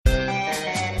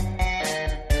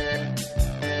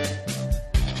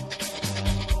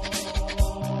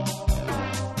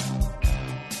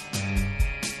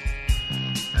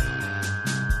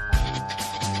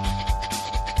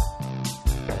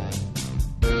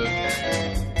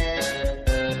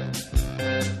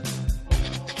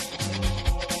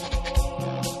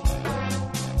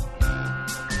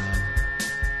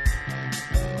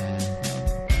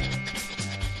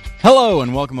Hello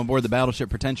and welcome aboard the Battleship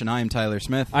Pretension. I am Tyler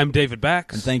Smith. I'm David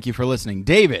Bax. And thank you for listening.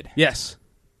 David. Yes.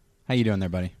 How you doing there,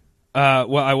 buddy?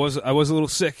 Well, I was a little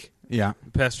sick Yeah.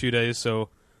 the past few days, so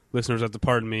listeners have to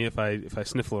pardon me if I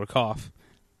sniffle or cough.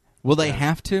 Will they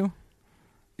have to?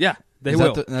 Yeah, they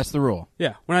will. That's the rule.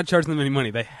 Yeah, we're not charging them any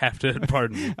money. They have to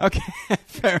pardon me. Okay.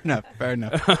 Fair enough.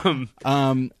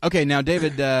 Okay, now,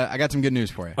 David, I got some good news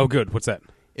for you. Oh, good. What's that?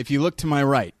 If you look to my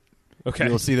right, Okay.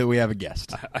 you'll see that we have a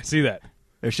guest. I see that.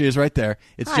 There she is right there.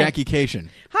 It's Hi. Jackie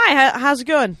Cation. Hi, how's it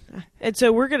going? And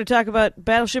so we're going to talk about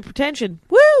Battleship Pretension.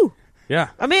 Woo! Yeah.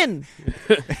 I'm in.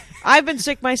 I've been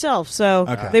sick myself, so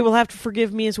Okay. they will have to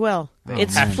forgive me as well.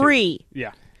 It's have to. free.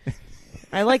 Yeah.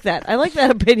 I like that. I like that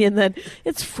opinion that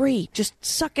it's free. Just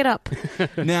suck it up.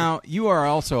 Now, you are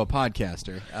also a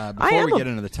podcaster. I Before am we a- get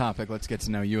into the topic, let's get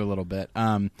to know you a little bit.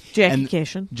 Jackie and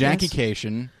Cation. Jackie yes.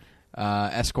 Cation,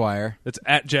 Esquire. It's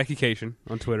at Jackie Cation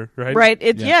on Twitter, right? Right.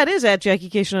 Yeah. Yeah, it is at Jackie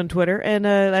Cation on Twitter. And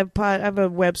I have a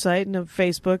website and a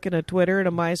Facebook and a Twitter and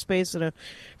a MySpace and a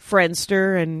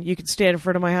Friendster. And you can stand in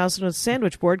front of my house on a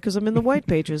sandwich board because I'm in the white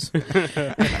pages.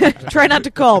 Try not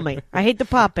to call me. I hate the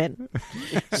pop-in.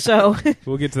 So,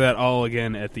 We'll get to that all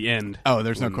again at the end. Oh,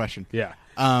 there's no question. Yeah.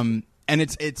 And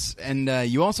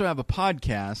you also have a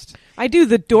podcast, I do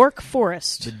the Dork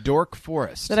Forest. The Dork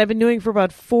Forest. That I've been doing for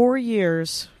about 4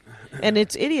 years, and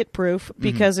it's idiot-proof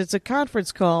because it's a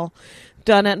conference call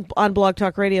done on Blog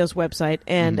Talk Radio's website,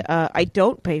 and I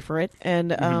don't pay for it,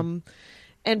 and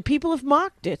people have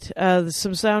mocked it.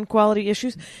 Some sound quality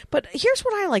issues, but here's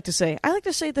what I like to say. I like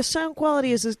to say the sound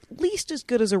quality is at least as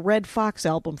good as a Red Fox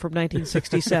album from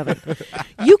 1967.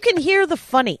 You can hear the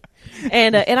funny,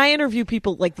 and I interview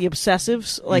people like the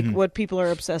obsessives, like what people are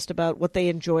obsessed about, what they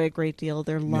enjoy a great deal,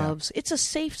 their loves. It's a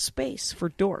safe space for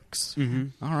dorks.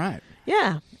 All right.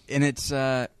 Yeah. And it's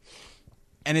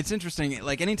interesting.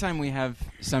 Like, anytime we have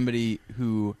somebody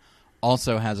who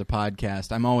also has a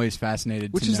podcast, I'm always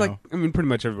fascinated Which to is know. like, I mean, pretty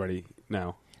much everybody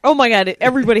now. Oh my God!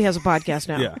 Everybody has a podcast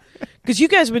now. Yeah. Because you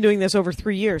guys have been doing this over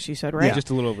 3 years. You said, right? Yeah. Just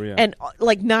a little over, yeah. And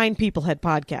like 9 people had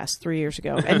podcasts 3 years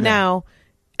ago, and now,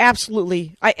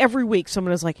 absolutely, every week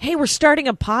someone is like, "Hey, we're starting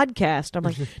a podcast." I'm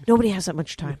like, nobody has that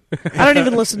much time. I don't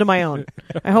even listen to my own.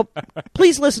 I hope,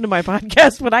 please listen to my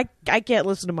podcast, but I can't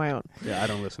listen to my own. Yeah, I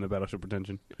don't listen to Battleship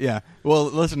Pretension. Yeah. Well,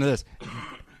 listen to this.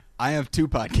 I have 2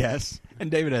 podcasts,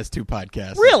 and David has 2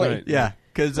 podcasts. Really? Right. Yeah.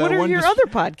 Because What are your other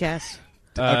podcasts?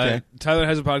 Okay. Tyler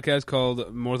has a podcast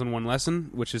called More Than One Lesson,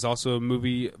 which is also a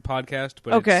movie podcast.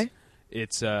 But Okay.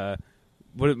 It's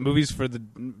movie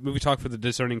talk for the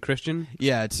discerning Christian.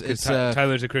 Yeah. It's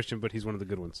Tyler's a Christian, but he's one of the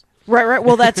good ones. Right.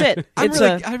 Well, that's it. I It's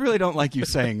really don't like you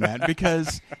saying that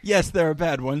because yes, there are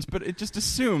bad ones, but it just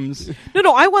assumes.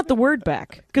 No, I want the word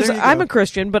back. Because There you I'm go. a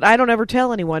Christian, but I don't ever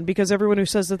tell anyone because everyone who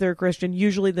says that they're a Christian,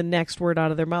 usually the next word out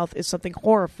of their mouth is something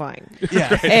horrifying.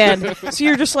 Yeah. And so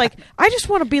you're just like, I just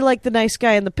want to be like the nice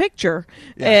guy in the picture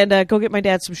and go get my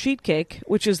dad some sheet cake,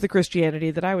 which is the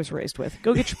Christianity that I was raised with.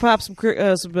 Go get your pop some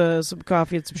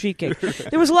coffee and some sheet cake.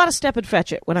 There was a lot of step and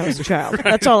fetch it when I was a child.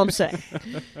 That's all I'm saying.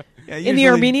 Yeah, In the usually-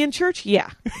 Armenian church, yeah.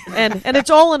 And it's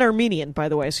all in Armenian, by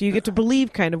the way, so you get to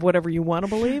believe kind of whatever you want to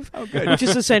believe, which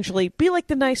is essentially be like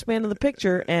the nice man in the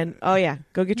picture and, oh yeah,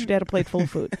 go get your dad a plate full of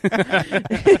food.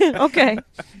 Okay.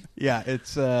 Yeah,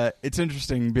 it's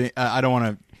interesting. I don't want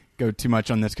to go too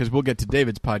much on this because we'll get to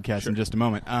David's podcast in just a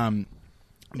moment.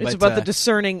 It's about the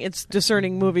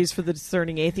discerning movies for the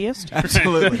discerning atheist.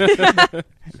 Absolutely.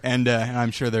 And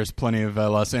I'm sure there's plenty of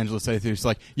Los Angeles atheists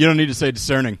like, you don't need to say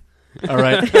discerning. All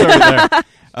right. It's over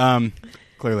there.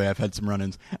 Clearly, I've had some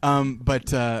run-ins.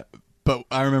 But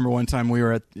I remember one time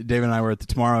David and I were at the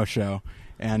Tomorrow Show,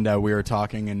 and we were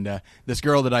talking, and this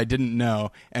girl that I didn't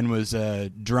know and was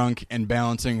drunk and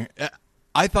balancing.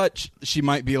 I thought she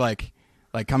might be like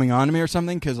coming on to me or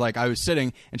something because like I was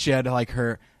sitting and she had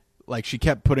she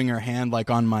kept putting her hand like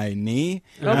on my knee,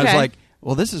 and I was Okay. like,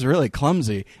 well, this is really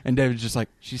clumsy. And David's just like,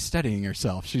 she's steadying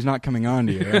herself. She's not coming on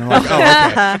to you. And I'm like,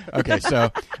 oh, okay. Okay, so,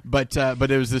 but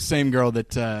it was the same girl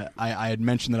that I had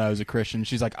mentioned that I was a Christian.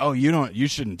 She's like, oh, you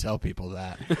shouldn't tell people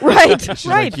that. Right, She's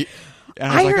right. like, and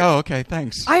I was I like, heard- oh, okay,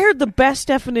 thanks. I heard the best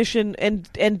definition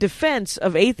and defense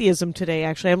of atheism today,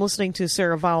 actually. I'm listening to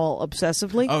Sarah Vowell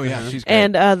obsessively. Oh, yeah, she's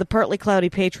great. And the Partly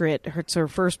Cloudy Patriot, it's her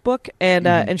first book,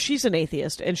 and she's an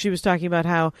atheist, and she was talking about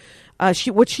how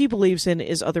what she believes in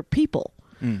is other people.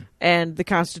 And the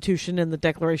Constitution and the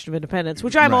Declaration of Independence,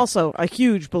 which I'm Right. also a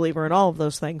huge believer in all of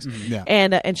those things. Yeah.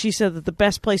 And she said that the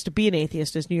best place to be an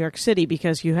atheist is New York City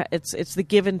because it's the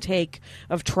give and take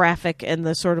of traffic and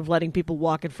the sort of letting people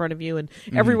walk in front of you, and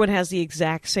everyone has the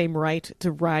exact same right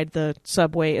to ride the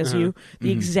subway as you,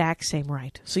 the exact same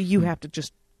right. So you have to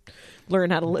just learn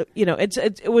how to live.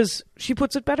 It was. She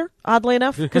puts it better, oddly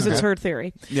enough, because it's her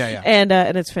theory. Yeah. And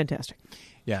it's fantastic.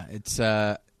 Yeah, it's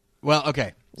well,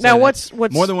 okay. So Now, what's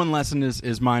More Than One Lesson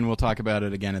is mine. We'll talk about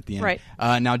it again at the end. Right.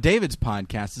 Now, David's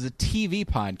podcast is a TV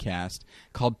podcast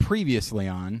called Previously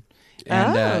On.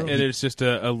 And It is just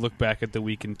a look back at the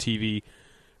week in TV.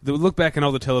 The look back on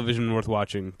all the television worth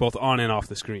watching, both on and off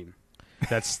the screen.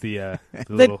 That's the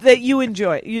little... that you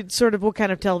enjoy. You sort of what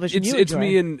kind of television you enjoy. It's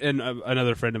me and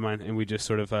another friend of mine, and we just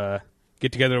sort of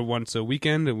get together once a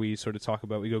weekend, and we sort of talk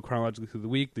about. We go chronologically through the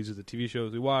week. These are the TV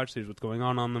shows we watch. Here's what's going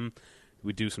on them.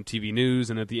 We do some TV news,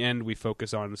 and at the end, we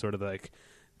focus on sort of like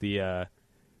the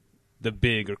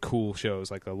big or cool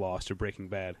shows like The Lost or Breaking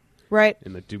Bad, right?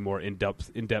 And do more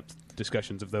in-depth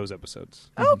discussions of those episodes.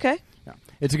 Oh, okay. Yeah.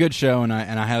 It's a good show, and I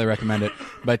highly recommend it.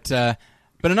 But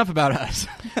enough about us.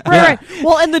 Right.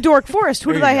 Well, and the Dork Forest.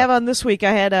 Who There did you I go. have on this week?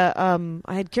 I had Karen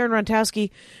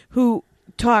Rontowski, who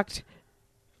talked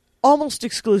almost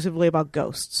exclusively about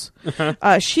ghosts.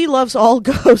 She loves all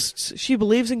ghosts. She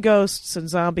believes in ghosts and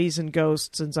zombies and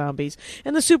ghosts and zombies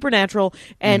and the supernatural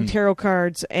and tarot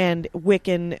cards and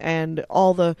Wiccan and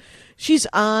all the... She's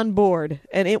on board,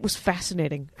 and it was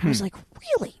fascinating. I was like,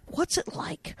 really? What's it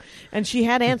like? And she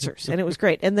had answers, and it was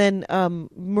great. And then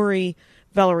Murray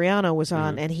Valeriano was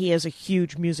on, and he is a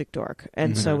huge music dork,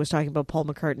 and so was talking about Paul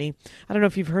McCartney. I don't know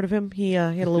if you've heard of him. He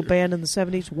had a little band in the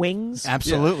 70s, Wings.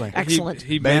 Absolutely. Yeah. Excellent.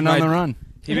 He Band made on my- the Run.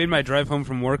 He made my drive home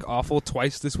from work awful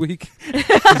twice this week.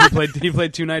 he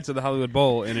played 2 nights at the Hollywood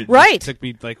Bowl, and it Right. took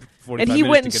me like 45 And he minutes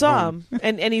went to and get saw home. him,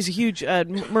 and he's a huge.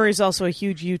 Murray's also a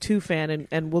huge U2 fan,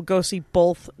 and we'll go see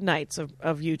both nights of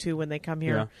U2 when they come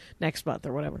here next month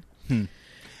or whatever.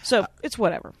 So it's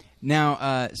whatever.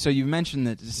 Now, so you mentioned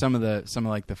that some of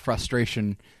the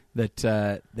frustration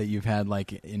that you've had,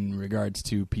 like in regards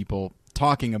to people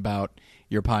talking about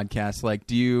your podcast. Like,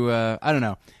 do you? I don't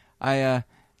know.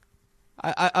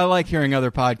 I like hearing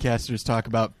other podcasters talk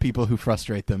about people who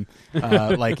frustrate them,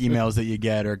 like emails that you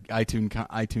get or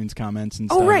iTunes comments and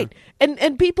stuff. Oh, right.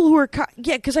 And people who are...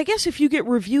 because I guess if you get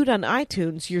reviewed on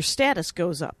iTunes, your status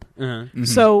goes up.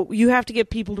 So you have to get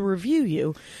people to review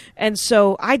you. And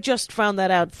so I just found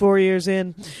that out 4 years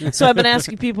in. So I've been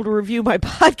asking people to review my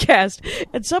podcast.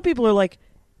 And some people are like,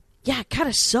 yeah, it kind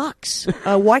of sucks.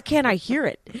 Why can't I hear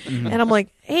it? And I'm like,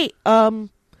 hey, all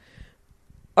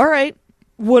right.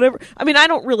 Whatever. I mean, I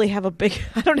don't have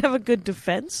a good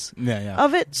defense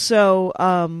of it. So,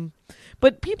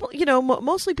 but people,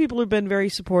 mostly people have been very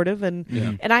supportive, and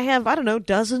I have, I don't know,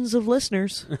 dozens of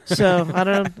listeners. So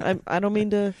I don't mean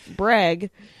to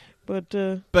brag, but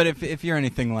if you're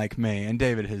anything like me, and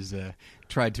David has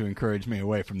tried to encourage me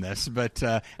away from this, but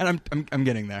and I'm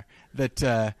getting there. That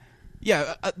on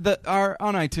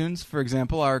iTunes, for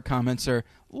example, our comments are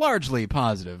largely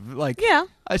positive. Like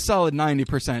a solid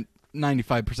 90%.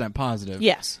 95% positive.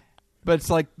 Yes. But it's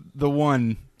like the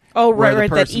one. Oh, where right,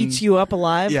 the that person- eats you up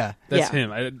alive. Yeah. That's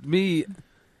him. I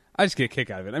just get a kick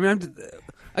out of it. I mean,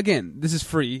 again, this is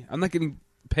free. I'm not getting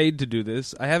paid to do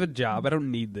this. I have a job. I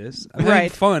don't need this. I'm having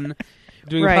Right. fun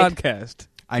doing Right. a podcast.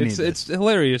 Need It's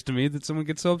hilarious to me that someone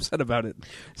gets so upset about it.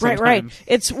 Right. sometimes.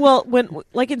 It's when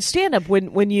like in stand up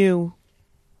when you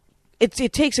it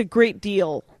takes a great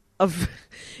deal of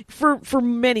for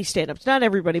many stand-ups, not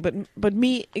everybody, but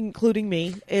me, including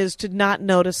me, is to not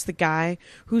notice the guy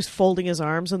who's folding his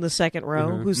arms in the second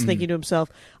row, who's thinking to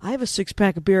himself, I have a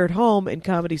 6-pack of beer at home in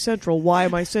Comedy Central. Why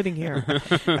am I sitting here?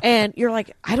 And you're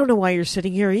like, I don't know why you're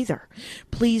sitting here either.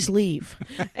 Please leave.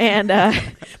 And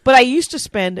but I used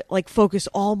to focus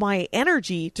all my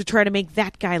energy to try to make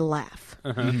that guy laugh.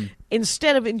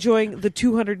 Instead of enjoying the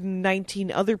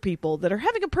 219 other people that are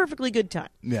having a perfectly good time.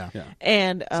 Yeah.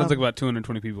 And Sounds like about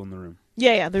 220 people in the room.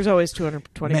 yeah, there's always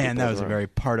 220 Man, people. that was a very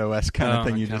Pardo-esque kind of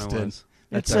thing it you kinda just did. was.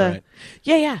 That's It's, all right.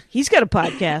 Yeah, he's got a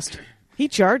podcast. He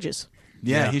charges.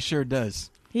 Yeah, Yeah. he sure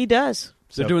does. He does.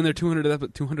 They're So- doing their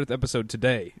 200th episode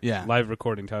today. Yeah. Live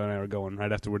recording. Tyler and I are going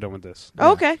right after we're done with this.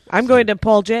 Oh, okay. I'm going to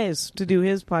Paul Jay's to do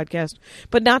his podcast,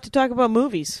 but not to talk about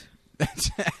movies.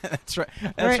 That's right.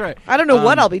 That's right. I don't know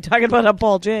what I'll be talking about on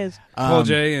Paul Jay's. Paul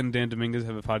J and Dan Dominguez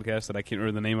have a podcast that I can't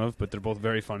remember the name of, but they're both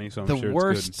very funny, so I'm The sure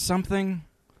worst it's something.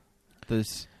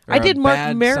 This. I did Mark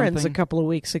bad Maron's something? a couple of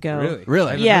weeks ago. good. Really? Really?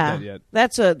 I haven't Yeah, heard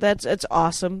that yet. that's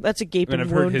awesome. That's a gaping I've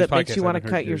heard wound his that makes podcast, you I want to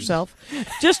haven't heard cut yours. yourself,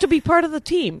 just to be part of the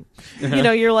team. You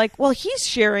know, you're like, well, he's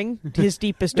sharing his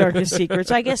deepest, darkest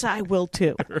secrets. I guess I will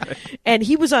too. And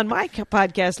he was on my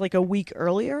podcast like a week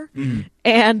earlier,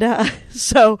 and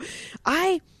so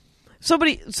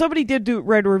Somebody did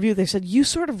write a review. They said, you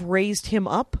sort of raised him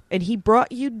up and he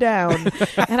brought you down.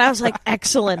 And I was like,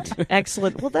 excellent.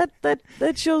 Well, that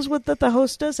shows that the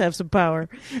host does have some power.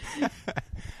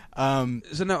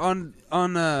 So now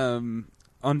on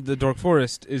the Dork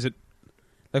Forest, is it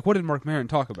like what did Mark Maron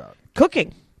talk about?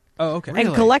 Cooking Oh, okay.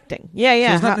 and collecting. Yeah, yeah.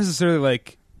 So it's not necessarily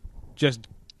like just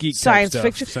geek science type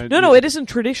fiction. stuff. No, it isn't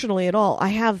traditionally at all. I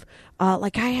have,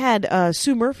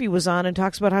 Sue Murphy was on and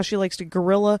talks about how she likes to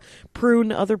gorilla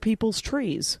prune other people's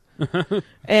trees,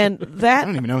 and that I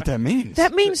don't even know what that means.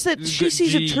 that means that she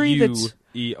sees a tree that's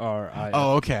G-U-E-R-I.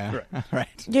 Oh, okay.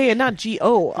 Right. yeah, not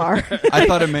GOR. I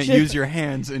thought it meant use your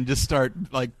hands and just start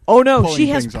like. Oh no, pulling she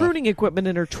has things off. pruning equipment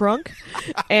in her trunk,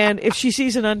 and if she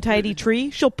sees an untidy tree,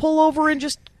 she'll pull over and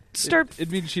just start. It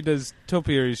means she does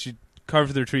topiaries. She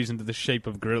carves their trees into the shape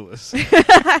of gorillas.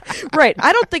 Right.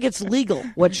 I don't think it's legal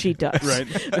what she does. Right.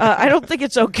 I don't think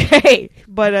it's okay.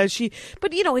 But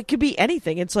But it could be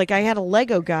anything. It's like I had a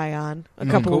Lego guy on a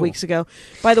couple cool. of weeks ago.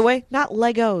 By the way, not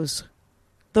Legos.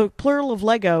 The plural of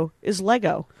Lego is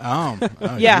Lego. Oh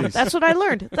Yeah, geez. that's what I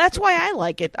learned. That's why I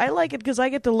like it. I like it because I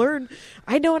get to learn.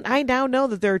 I now know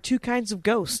that there are two kinds of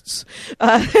ghosts.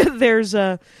 There's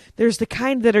the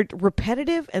kind that are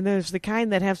repetitive, and there's the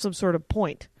kind that have some sort of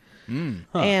point.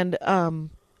 And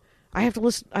I have to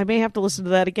listen. I may have to listen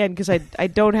to that again because I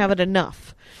don't have it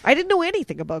enough. I didn't know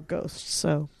anything about ghosts,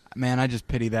 so Man, I just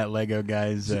pity that Lego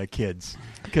guy's kids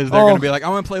because they're going to be like, I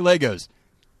want to play Legos,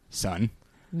 son.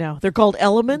 no, they're called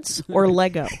Elements or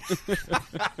Lego.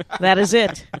 That is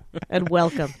it. And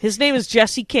welcome. His name is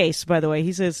Jesse Case, by the way.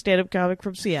 He's a stand-up comic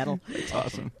from Seattle. It's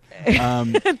awesome.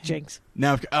 Jinx.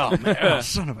 Now, oh man,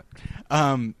 son of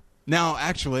a. Now,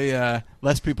 actually,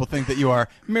 lest people think that you are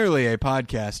merely a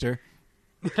podcaster.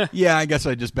 Yeah, I guess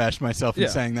I just bashed myself in Yeah.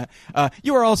 saying that.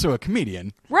 You are also a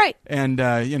comedian, Right. and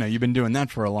you've been doing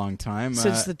that for a long time.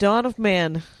 Since the dawn of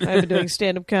man, I've been doing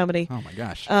stand-up comedy. Oh my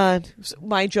gosh.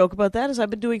 My joke about that is I've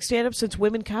been doing stand-up since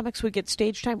women comics would get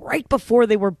stage time right before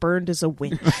they were burned as a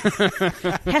witch.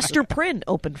 Hester Prynne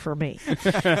opened for me.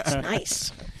 It's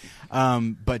nice.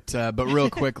 But real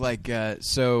quick, now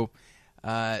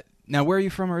where are you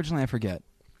from originally? I forget.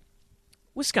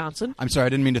 Wisconsin. I'm sorry, I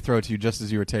didn't mean to throw it to you just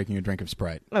as you were taking a drink of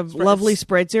Sprite. A lovely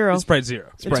Sprite Zero. It's Sprite Zero.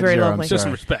 It's very Zero, I'm lovely. Show sorry.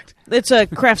 some respect. It's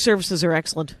craft services are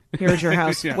excellent. Here's your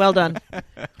house. Yeah. Well done.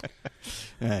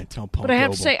 Tell Paul But I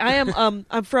have Goebel. to say, I am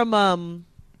I'm from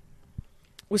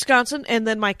Wisconsin, and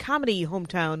then my comedy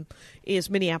hometown is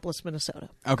Minneapolis, Minnesota.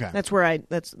 Okay. That's where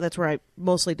I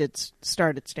mostly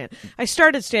started stand. I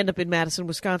started stand up in Madison,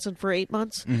 Wisconsin for 8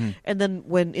 months, and then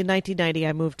in 1990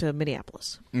 I moved to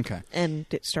Minneapolis Okay. and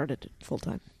started full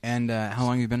time. And how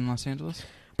long have you been in Los Angeles?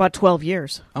 About 12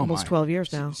 years, Oh, almost my. 12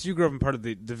 years now. So you grew up in part of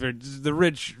the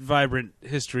rich, vibrant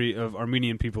history of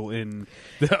Armenian people in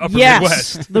the upper Yes,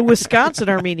 Midwest. the Wisconsin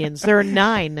Armenians. There are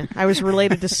 9. I was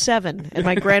related to 7, and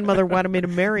my grandmother wanted me to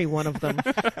marry one of them.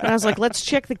 And I was like, let's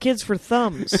check the kids for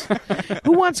thumbs.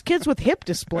 Who wants kids with hip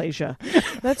dysplasia?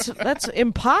 That's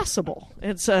impossible.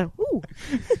 It's ooh,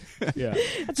 Yeah.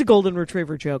 that's a golden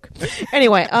retriever joke.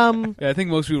 Anyway, Yeah, I think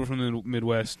most people from the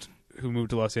Midwest who moved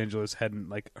to Los Angeles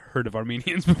hadn't heard of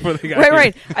Armenians before they got here.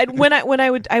 right.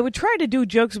 I would try to do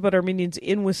jokes about Armenians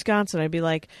in Wisconsin. I'd be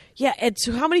like, yeah, it's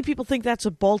how many people think that's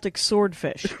a Baltic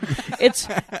swordfish? It's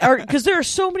because there are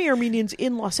so many Armenians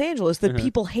in Los Angeles that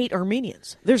people hate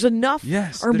Armenians. There's enough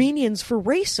Yes, Armenians for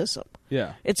racism.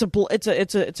 Yeah. It's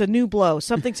a new blow.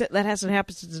 Something that hasn't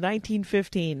happened since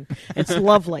 1915. It's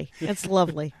lovely. It's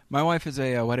lovely. My wife is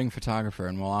a wedding photographer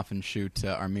and will often shoot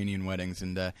Armenian weddings,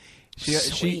 and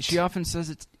she often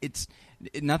says it's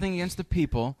nothing against the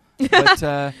people,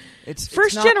 but it's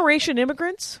First not, generation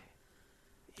immigrants.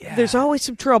 Yeah. There's always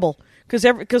some trouble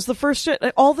because the first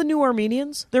all the new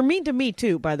Armenians, they're mean to me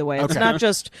too. By the way, it's Okay. not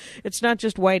just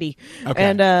Whitey, Okay.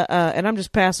 and I'm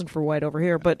just passing for white over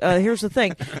here. But here's the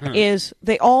thing: is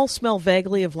they all smell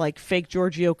vaguely of like fake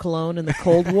Giorgio cologne in the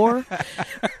Cold War.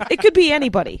 It could be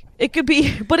anybody. It could be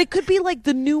like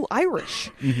the new Irish.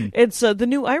 It's the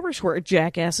new Irish were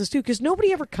jackasses too, because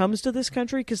nobody ever comes to this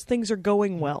country because things are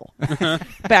going well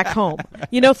back home.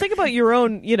 Think about your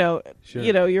own. Sure.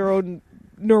 Your own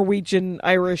Norwegian,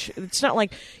 Irish. It's not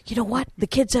like, you know what? The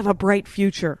kids have a bright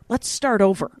future. Let's start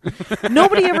over.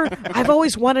 Nobody ever. I've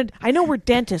always wanted. I know we're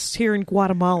dentists here in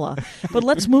Guatemala, but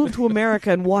let's move to America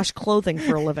and wash clothing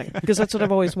for a living because that's what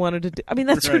I've always wanted to do. I mean,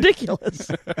 that's Right. ridiculous.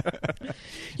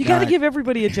 You got to God. give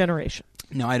everybody a generation.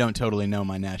 No, I don't totally know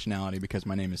my nationality because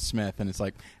my name is Smith, and it's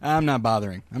like I'm not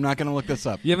bothering. I'm not going to look this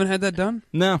up. You haven't had that done?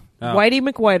 No, Oh. Whitey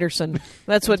McWhiterson.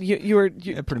 That's what you were.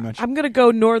 yeah, pretty much. I'm going to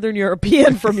go Northern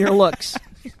European from your looks.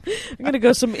 I'm going to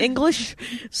go some English,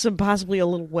 some possibly a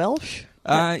little Welsh.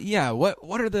 Yeah.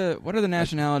 What are the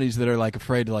nationalities that are like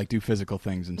afraid to like do physical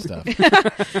things and stuff?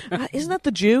 Isn't that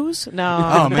the Jews? No,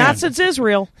 Oh, man. not since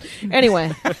Israel.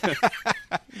 Anyway,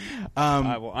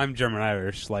 Well, I'm German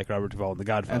Irish, like Robert Duvall in The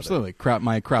Godfather. Absolutely. Crop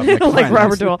like Klein.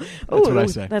 Robert Duvall. That's what I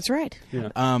say. That's right.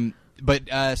 Yeah.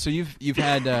 But so you've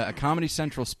had a Comedy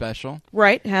Central special.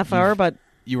 Right, half hour, but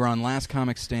You were on Last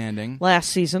Comic Standing last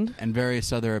season. and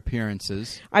various other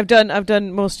appearances. I've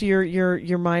done most of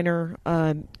your minor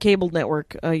cable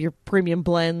network, your premium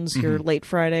blends, your late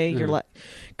Friday, your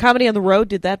Comedy on the Road.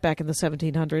 Did that back in the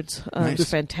 1700s. It Nice. was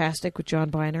fantastic with John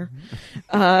Biner.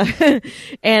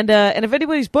 And if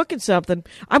anybody's booking something,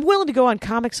 I'm willing to go on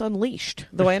Comics Unleashed.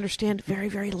 Though I understand very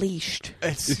very leashed.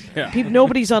 It's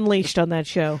Nobody's unleashed on that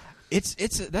show.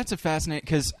 that's a fascinating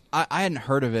because I hadn't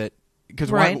heard of it. Because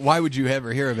Right. why would you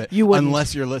ever hear of it You wouldn't.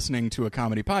 unless you're listening to a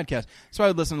comedy podcast? So I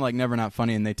would listen to like Never Not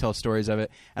Funny, and they tell stories of it.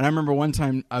 And I remember one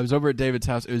time I was over at David's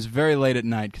house. It was very late at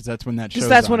night because that's when that show's Because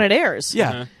that's on. when it airs. Yeah.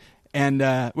 Uh-huh.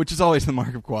 And which is always the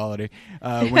mark of quality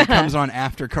when it comes on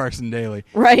after Carson Daly.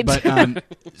 Right. But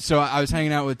so I was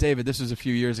hanging out with David. This was a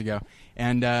few years ago,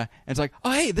 and it's like,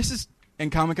 oh hey, this is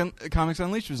and Comics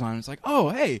Unleashed was on. It's like, oh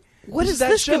hey, What is that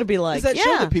this show- gonna be like? This is that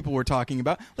show Yeah. that people were talking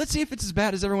about. Let's see if it's as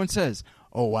bad as everyone says.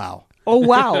 Oh wow. Oh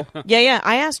wow! Yeah.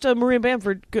 I asked Maria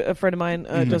Bamford, a friend of mine,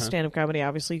 does stand-up comedy.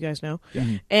 Obviously, you guys know,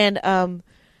 and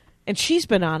she's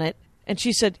been on it, and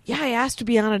she said, "Yeah, I asked to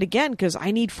be on it again because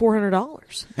I need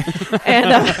 $400."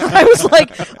 And I was like,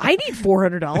 "I need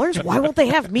 $400. Why won't they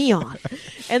have me on?"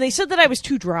 And they said that I was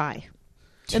too dry.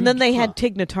 And then they had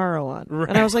Tig Notaro on,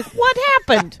 and I was like, "What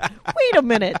happened? Wait a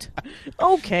minute.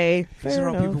 Okay, These fair are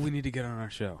all enough." people we need to get on our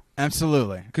show.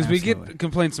 Absolutely. Because we Absolutely. get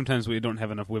complaints sometimes we don't have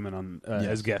enough women on Yes.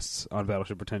 as guests on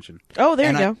Battleship Pretension. Oh, there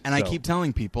and you go. I So- keep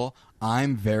telling people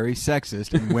I'm very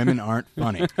sexist and women aren't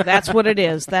funny. That's what it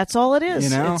is. That's all it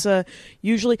is. You know? It's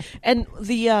usually and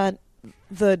the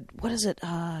what is it?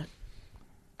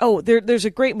 There's a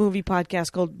great movie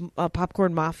podcast called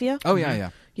Popcorn Mafia. Oh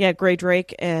yeah. Yeah, Gray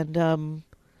Drake and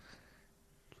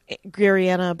Gary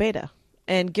Anna Abeda.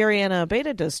 And Gary Anna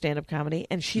Abeda does stand-up comedy,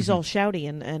 and she's all shouty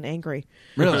and angry.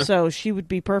 Really? So she would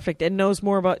be perfect and knows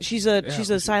more about. She's a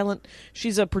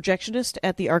projectionist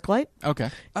at the ArcLight Okay.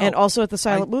 and also at the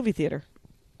Silent Movie Theater.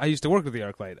 I used to work with the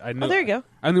ArcLight. I know. Oh, there you go.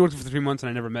 I only worked for 3 months,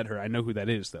 and I never met her. I know who that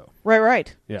is, though.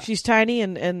 Right. Yeah. She's tiny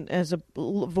and has a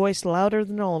voice louder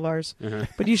than all of ours. Uh-huh.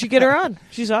 But you should get her on.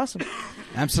 She's awesome.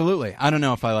 Absolutely. I don't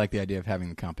know if I like the idea of having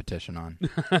the competition on.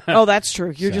 Oh, that's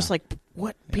true. You're So. just like,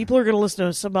 what? People are going to listen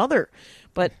to some other.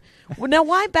 But now,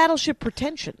 why Battleship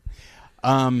Pretension?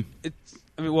 There's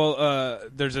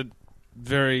a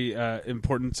very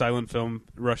important silent film,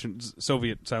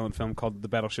 Soviet silent film called The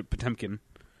Battleship Potemkin.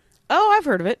 Oh, I've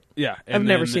heard of it. Yeah, I've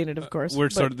never seen it, of course, We're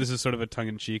but- this is sort of a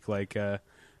tongue-in-cheek, like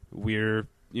we're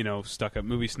stuck-up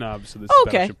movie snobs, so this Okay.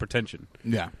 is Battleship Pretension.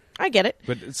 Yeah. I get it.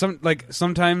 But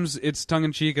sometimes it's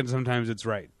tongue-in-cheek and sometimes it's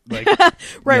right. Like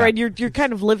Right. You're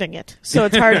kind of living it, so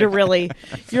it's hard to really.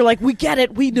 You're like, we get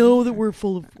it. We know that we're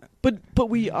full of, but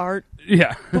we aren't.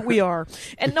 yeah. But we are.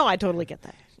 And no, I totally get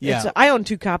that. Yeah. I own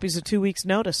 2 copies of 2 Weeks'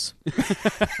 Notice.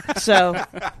 So,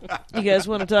 you guys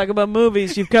want to talk about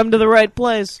movies? You've come to the right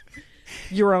place.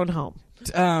 Your own home.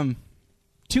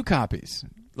 2 copies.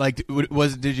 Like,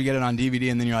 did you get it on DVD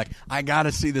and then you're like, I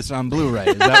gotta see this on Blu-ray?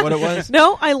 Is that what it was?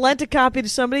 No, I lent a copy to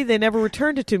somebody. They never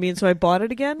returned it to me, and so I bought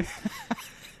it again.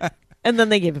 And then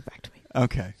they gave it back to me.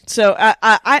 Okay. So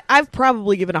I've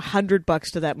probably given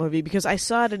 $100 to that movie because I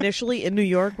saw it initially in New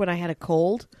York when I had a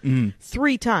cold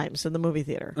 3 times in the movie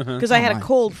theater because I had Oh, a my.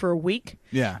 cold for a week.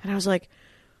 Yeah. And I was like,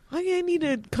 I need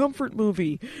a comfort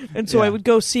movie. And so Yeah. I would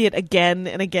go see it again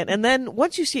and again. And then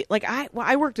once you see it, like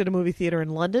I worked at a movie theater in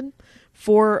London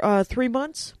for 3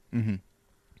 months. Mm-hmm.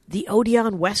 The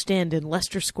Odeon West End in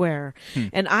Leicester Square.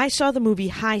 And I saw the movie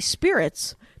High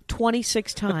Spirits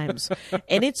 26 times.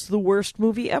 And it's the worst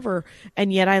movie ever.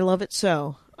 And yet I love it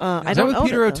so. I Is that don't with own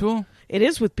Peter it, though. O'Toole? It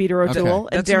is with Peter O'Toole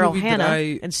and That's a Daryl movie that Hannah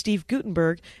I- and Steve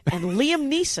Guttenberg. And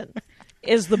Liam Neeson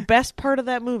is the best part of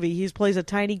that movie. He plays a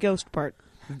tiny ghost part.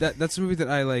 That's a movie that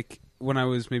I like when I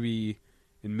was maybe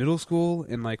in middle school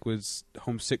and like was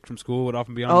homesick from school, would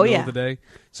often be on Oh, in the middle yeah. of the day.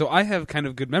 So I have kind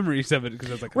of good memories of it because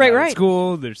I was like, Right, I'm out right. at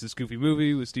school. There's this goofy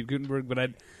movie with Steve Guttenberg, but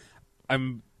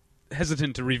I'm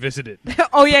hesitant to revisit it.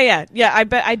 Oh yeah.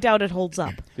 I doubt it holds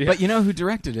up. Yeah. But you know who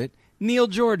directed it? Neil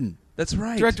Jordan, That's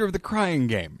right. director of The Crying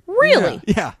Game. Really?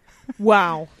 Yeah.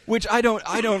 Wow. Which I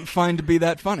don't find to be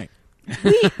that funny.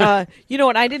 You know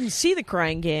what? I didn't see The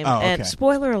Crying Game, Oh, and okay.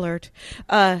 spoiler alert: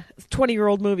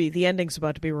 20-year-old movie. The ending's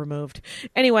about to be removed.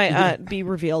 Anyway, be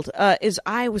revealed. Is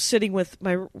I was sitting with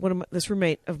this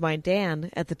roommate of mine, Dan,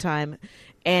 at the time,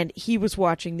 and he was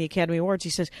watching the Academy Awards. He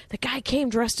says the guy came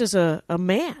dressed as a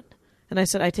man, and I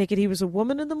said, I take it he was a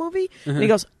woman in the movie, and he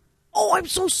goes, "Oh, I'm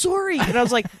so sorry." And I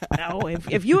was like, "No,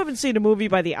 if you haven't seen a movie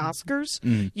by the Oscars,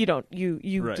 you don't.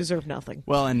 You Right. deserve nothing."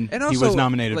 Well, and he also, was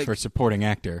nominated like- for supporting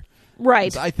actor.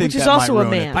 Right, I think which is that also might a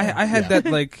ruin it. man. I had Yeah.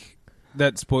 that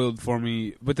that spoiled for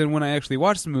me, but then when I actually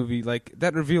watched the movie,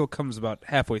 that reveal comes about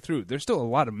halfway through. There's still a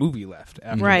lot of movie left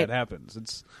after Right. that happens.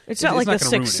 It's not like The gonna ruin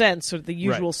Sixth it. Sense or The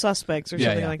Usual Right. Suspects or Yeah,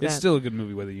 something yeah. like It's that. still a good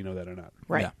movie whether you know that or not.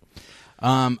 Right.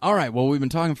 Yeah. All right. Well, we've been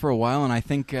talking for a while, and I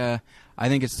think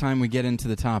it's time we get into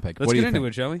the topic. Let's What do get you into think?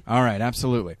 it, shall we? All right,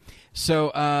 absolutely.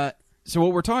 So,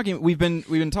 what we're talking, we've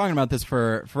been talking about this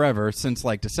for forever, since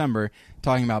like December,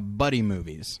 talking about buddy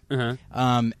movies. Uh-huh.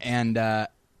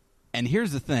 And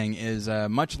here's the thing: is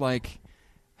much like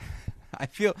I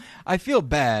feel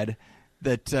bad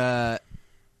that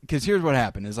because here's what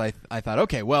happened: is I thought,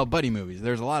 okay, well, buddy movies,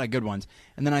 there's a lot of good ones,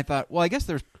 and then I thought, well, I guess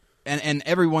there's and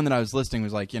every one that I was listing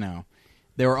was like,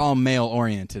 they were all male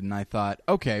oriented, and I thought,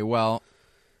 okay, well,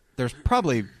 there's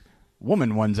probably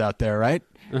woman ones out there, right?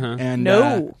 Uh-huh. And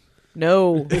No,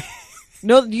 no,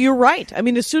 you're right. I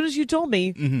mean, as soon as you told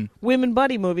me women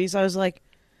buddy movies, I was like,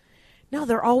 no,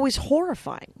 they're always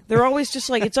horrifying. They're always just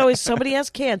like, it's always somebody has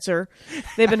cancer.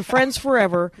 They've been friends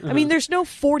forever. I mean, there's no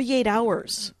 48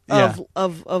 hours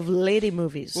of lady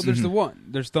movies. Well, there's the one.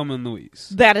 There's Thelma and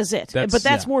Louise. That is it. That's- But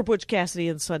that's yeah. more Butch Cassidy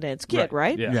and Sundance Kid,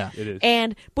 right? Yeah, Yeah. it is.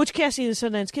 And Butch Cassidy and the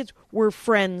Sundance Kids were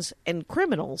friends and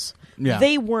criminals. Yeah.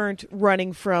 They weren't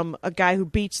running from a guy who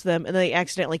beats them and then they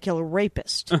accidentally kill a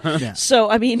rapist. Yeah. So,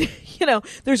 I mean,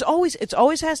 there's always, it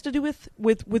always has to do with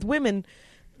women.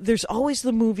 There's always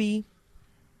the movie,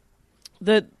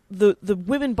 the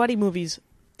women buddy movies.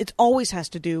 It always has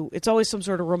to do, it's always some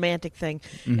sort of romantic thing.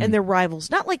 And they're rivals.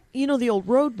 Not like, the old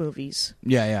road movies.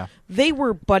 yeah. They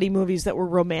were buddy movies that were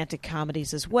romantic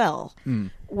comedies as well,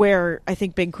 where I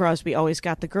think Bing Crosby always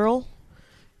got the girl.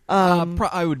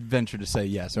 I would venture to say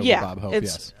yes over Bob Hope.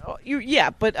 Yes.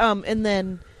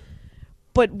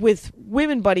 But with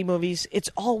women buddy movies, it's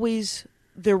always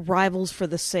they're rivals for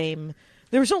the same.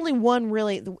 There was only one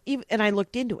really, and I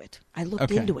looked into it.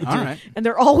 Okay. Into it, All right. and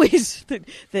they're always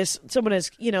this. Someone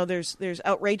has, there's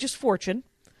Outrageous Fortune.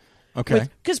 Okay.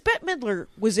 Because Bette Midler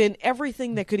was in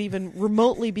everything that could even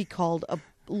remotely be called a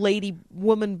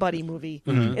woman buddy movie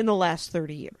in the last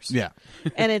 30 years. Yeah.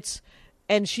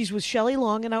 and she's with Shelley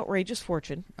Long in Outrageous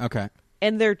Fortune. Okay.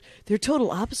 And they're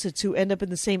total opposites who end up in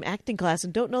the same acting class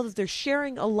and don't know that they're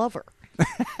sharing a lover.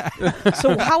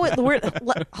 So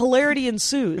hilarity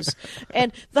ensues.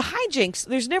 And the hijinks,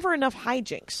 there's never enough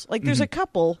hijinks. Like there's a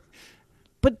couple,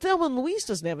 but Thelma and Louise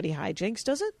doesn't have any hijinks,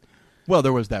 does it? Well,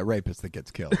 there was that rapist that gets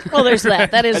killed. Well, there's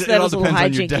that. That is It all a little depends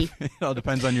on your hijinky. it all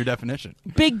depends on your definition.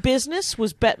 Big Business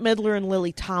was Bette Midler and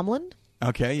Lily Tomlin.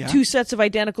 Okay. Yeah. Two sets of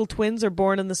identical twins are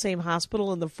born in the same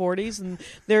hospital in the 40s, and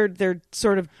they're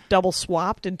sort of double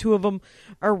swapped, and two of them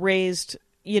are raised,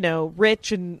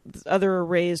 rich, and the other are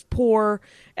raised poor,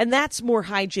 and that's more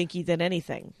hijinky than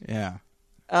anything. Yeah.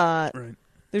 Right.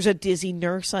 There's a dizzy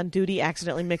nurse on duty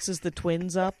accidentally mixes the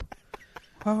twins up.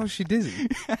 How is she dizzy?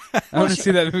 I want to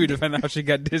see that movie to find out how she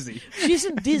got dizzy. She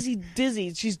isn't dizzy.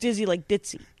 She's dizzy like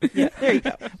ditzy. Yeah, there you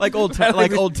go. Like old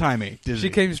timey. She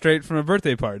came straight from a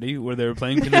birthday party where they were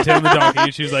playing Pin the Tail and the Donkey,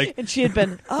 and she was like, And she had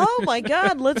been, oh my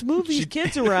God, let's move these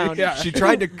kids around. Yeah. She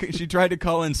tried to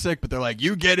call in sick, but they're like,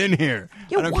 "You get in here."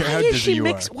 Yeah, I don't care how why is dizzy she you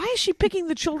are. Why is she picking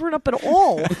the children up at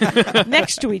all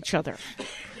next to each other?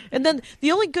 And then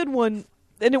the only good one,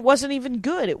 and it wasn't even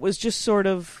good. It was just sort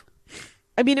of,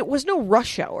 it was no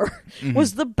Rush Hour.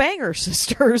 Was the Banger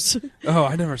Sisters, "Oh,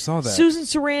 I never saw that." Susan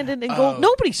Sarandon and Gold.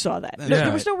 Nobody saw that. That's There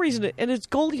right. was no reason to. And it's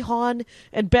Goldie Hawn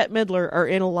and Bette Midler are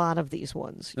in a lot of these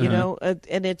ones, and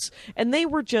they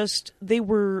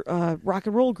were rock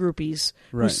and roll groupies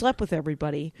who Right. slept with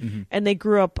everybody, and they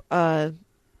grew up.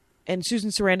 And Susan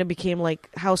Sarandon became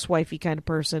like housewifey kind of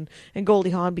person, and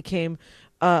Goldie Hawn became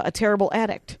a terrible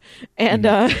addict, and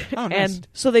nice. and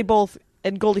so they both.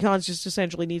 And Goldie Hawn just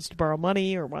essentially needs to borrow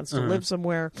money or wants to live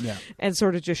somewhere, Yeah. and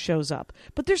sort of just shows up.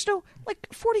 But there's no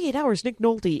 48 Hours. Nick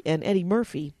Nolte and Eddie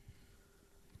Murphy.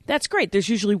 That's great. There's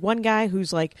usually one guy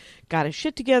who's like got his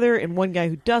shit together, and one guy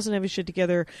who doesn't have his shit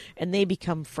together, and they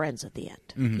become friends at the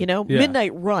end. Yeah.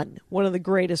 Midnight Run, one of the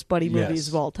greatest buddy movies Yes.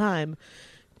 of all time.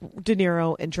 De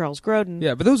Niro and Charles Grodin.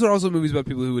 Yeah, but those are also movies about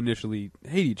people who initially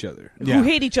hate each other. Yeah. Who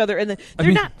hate each other, and they're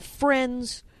mean- not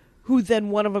friends who then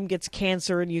one of them gets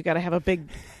cancer and you got to have a big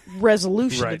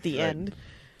resolution Right, at the right. end.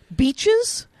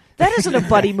 Beaches? That isn't a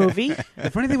buddy movie.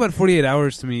 The funny thing about 48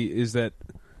 Hours to me is that,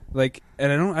 like,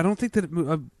 and I don't think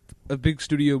that a big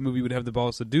studio movie would have the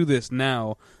balls to do this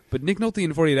now. But Nick Nolte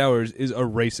in 48 Hours is a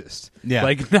racist. Yeah.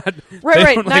 Like, not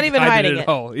Right, don't, not like, even hide hiding at it.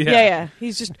 all. Yeah.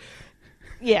 He's just,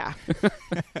 yeah.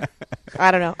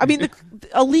 I don't know. I mean,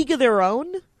 A League of Their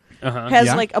Own Uh-huh. has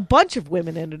Yeah. like a bunch of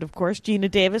women in it, of course. Gina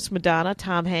Davis, Madonna,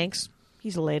 Tom Hanks.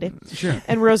 He's a lady. Sure.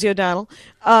 And Rosie O'Donnell.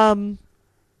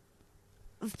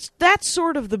 That's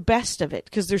sort of the best of it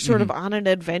because they're sort of on an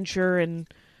adventure,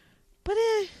 but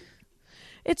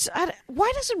it's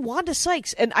why doesn't Wanda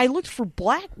Sykes? And I looked for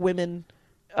black women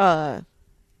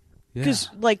because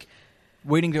like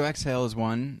Waiting to Exhale is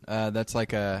one. That's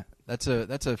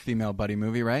a female buddy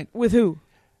movie, right? with who?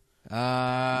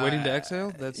 Waiting to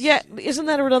Exhale? That's Yeah, isn't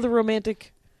that another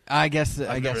romantic? I guess.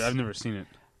 I've never seen it.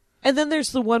 And then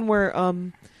there's the one where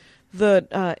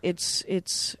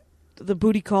it's the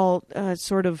booty call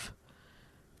sort of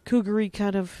cougary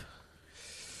kind of.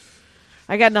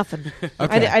 I got nothing.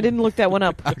 Okay. I didn't look that one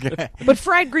up. Okay. But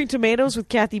Fried Green Tomatoes with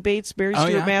Kathy Bates, Mary Oh,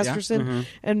 Stuart yeah, yeah. Masterson,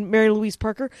 and Mary Louise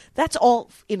Parker. That's all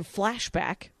in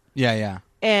flashback Yeah.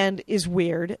 and is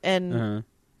weird. And Uh-huh.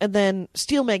 and then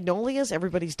Steel Magnolias,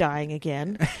 everybody's dying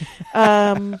again.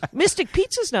 Mystic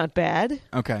Pizza's not bad.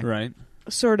 Okay. Right.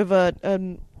 Sort of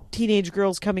a teenage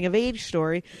girl's coming of age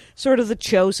story. Sort of The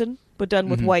Chosen, but done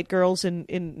with white girls in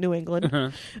New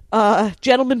England.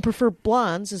 Gentlemen Prefer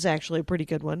Blondes is actually a pretty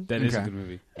good one. That is a Okay. good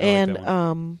movie. I like And that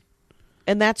one.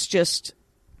 and that's just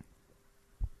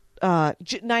 9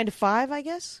 to 5, I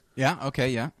guess, Yeah. Okay.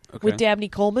 Yeah. Okay. with Dabney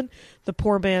Coleman, the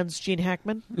poor man's Gene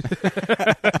Hackman,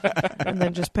 and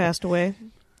then just passed away.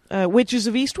 Witches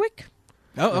of Eastwick,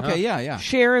 Oh. Okay. Yeah.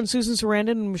 Cher and Susan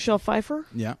Sarandon and Michelle Pfeiffer,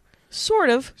 Yeah. sort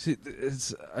of. See,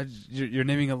 you're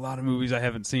naming a lot of movies I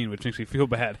haven't seen, which makes me feel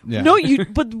bad. Yeah. No,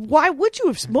 but why would you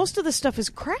have? Most of the stuff is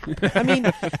crap. I mean,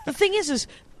 the thing is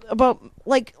about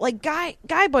like guy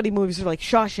buddy movies are like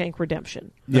Shawshank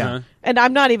Redemption. Yeah. Uh-huh. And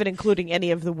I'm not even including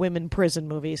any of the women prison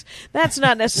movies. That's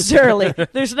not necessarily.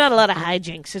 There's not a lot of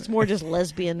hijinks. It's more just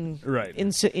lesbian Right.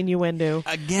 innuendo.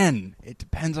 Again, it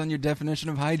depends on your definition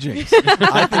of hijinks.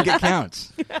 I think it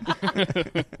counts.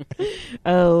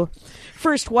 Oh,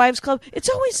 First Wives Club. It's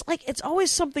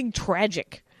always something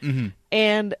tragic,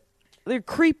 and they're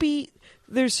creepy.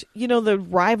 There's the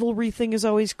rivalry thing is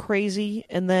always crazy,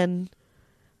 and then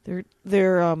they're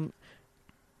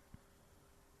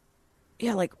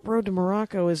like Road to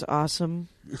Morocco is awesome.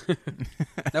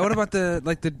 Now, what about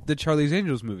the Charlie's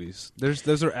Angels movies?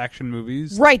 Those are action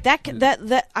movies, Right.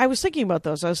 That I was thinking about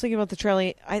those. I was thinking about the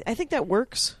Charlie. I think that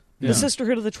works. Yeah. The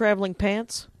Sisterhood of the Traveling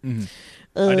Pants. Mhm.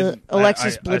 Alexis I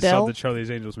saw the Bledel. Charlie's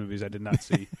Angels movies. I did not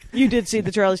see. You did see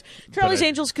the Charlie's I-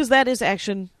 Angels because that is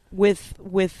action with.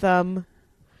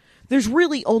 There's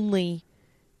really only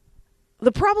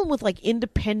the problem with like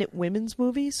independent women's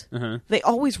movies. Uh-huh. They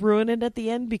always ruin it at the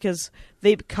end because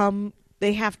they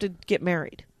have to get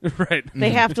married. Right.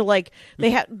 They have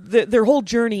to their whole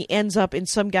journey ends up in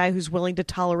some guy who's willing to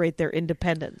tolerate their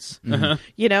independence. Uh-huh.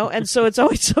 And so it's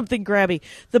always something grabby.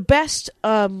 The best,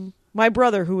 my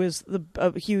brother, who is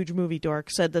a huge movie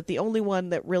dork, said that the only one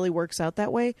that really works out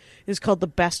that way is called The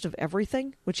Best of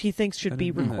Everything, which he thinks should be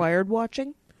didn't know that. required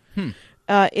watching.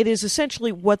 It is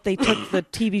essentially what they took the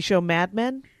TV show Mad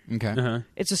Men. Okay. Uh-huh.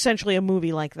 It's essentially a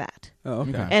movie like that. Oh, okay.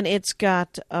 Okay. And it's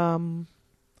got, oh,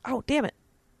 damn it.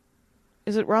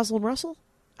 Is it Rosalind Russell?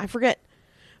 I forget.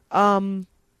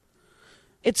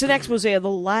 It's an expose of the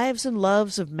lives and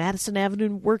loves of Madison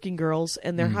Avenue working girls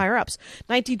and their higher-ups.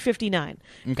 1959.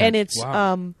 Okay. And it's,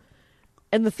 Wow.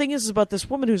 and the thing is about this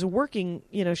woman who's a working,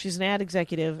 she's an ad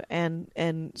executive,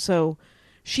 and so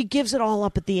she gives it all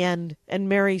up at the end and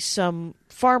marries some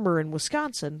farmer in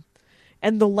Wisconsin.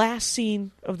 And the last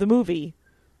scene of the movie,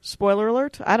 spoiler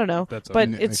alert, I don't know, That's but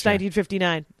okay. it's Sure.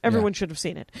 1959. Everyone should have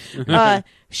seen it.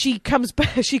 She comes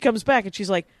back and she's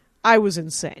like, I was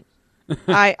insane.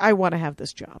 I want to have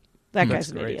this job. That That's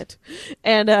guy's an great. idiot.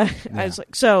 And I was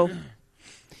like, so,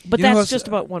 but You know that's what's- just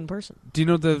about one person. Do you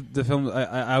know the film?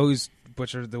 I always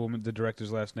butcher the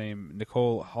director's last name,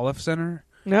 Nicole Holofcener.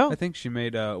 No? I think she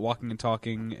made Walking and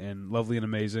Talking and Lovely and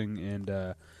Amazing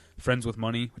and Friends with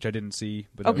Money, which I didn't see,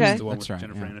 but that Okay. was the one That's with right,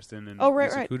 Jennifer yeah. Aniston and Oh, right,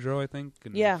 Lisa right. Kudrow, I think.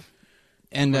 And, Yeah.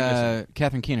 And Well,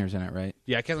 Catherine Keener's in it, right?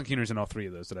 yeah, Kathleen Keener's in all three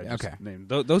of those that I just Okay. named.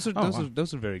 Those are Oh, wow.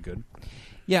 those are very good.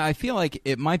 Yeah, I feel like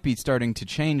it might be starting to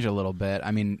change a little bit. I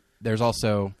mean, there's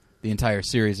also the entire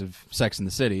series of Sex and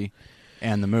the City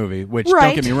and the movie, which,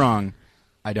 Right. don't get me wrong,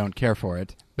 I don't care for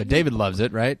it. But David loves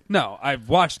it, right? No, I've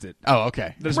watched it. Oh,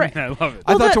 okay. Doesn't Right. mean I love it.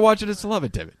 I Well, thought that- to watch it is to love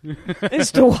it, David.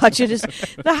 Is to watch it. Is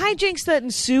the hijinks that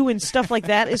ensue and stuff like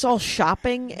that is all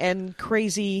shopping and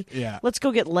crazy. Yeah. Let's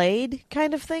go get laid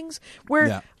kind of things. Where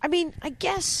Yeah. I mean, I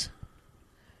guess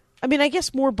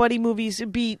more buddy movies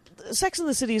would be. Sex and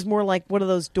the City is more like one of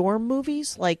those dorm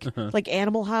movies, like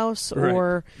Animal House Right.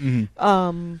 or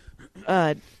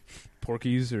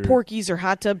Porky's or Porky's or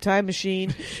Hot Tub Time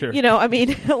Machine. Sure. You know, I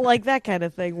mean, like that kind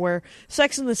of thing where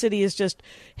Sex and the City is just,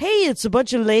 hey, it's a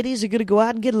bunch of ladies who are going to go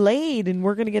out and get laid, and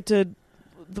we're going to get to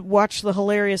watch the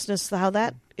hilariousness, how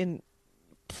that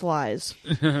flies.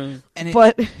 And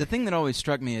But- the thing that always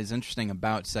struck me as interesting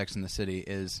about Sex and the City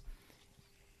is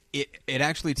it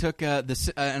actually took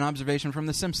an observation from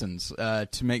The Simpsons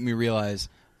to make me realize,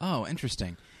 oh,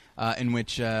 interesting. In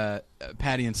which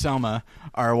Patty and Selma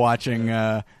are watching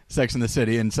Sex and the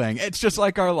City and saying it's just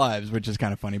like our lives, which is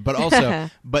kind of funny. But also,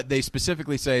 but they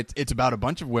specifically say it's about a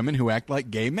bunch of women who act like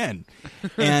gay men,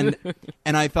 and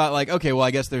I thought like, okay, well,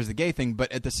 I guess there's the gay thing,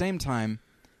 but at the same time,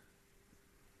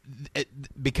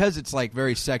 because it's like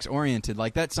very sex oriented,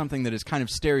 like that's something that is kind of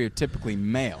stereotypically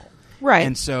male, Right.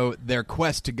 And so their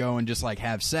quest to go and just like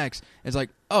have sex is like,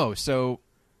 oh, so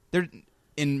they're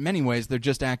in many ways they're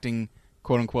just acting,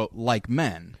 quote unquote, like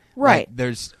men. Right. Like,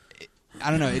 there's,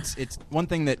 I don't know. It's one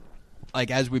thing that,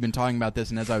 like, as we've been talking about this,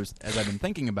 and as I've been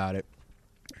thinking about it,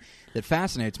 that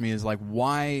fascinates me is like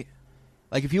why,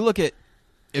 like if you look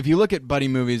at buddy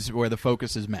movies where the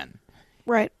focus is men,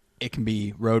 Right. it can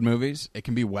be road movies, it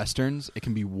can be westerns, it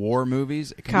can be war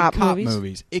movies, it can Cop be cop movies.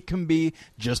 movies, it can be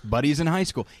just buddies in high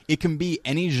school, it can be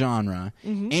any genre,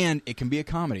 and it can be a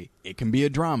comedy, it can be a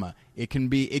drama, it can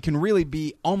really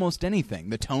be almost anything.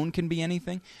 The tone can be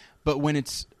anything, but when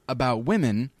it's about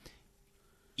women,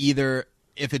 either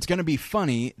if it's going to be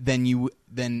funny,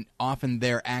 then often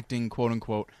they're acting, quote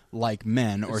unquote, like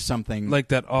men or something. like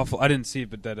that awful. I didn't see it,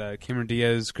 but that Cameron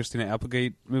Diaz, Christina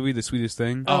Applegate movie, The Sweetest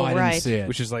Thing, Oh, I right. didn't see it.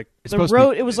 which is like, It's The supposed to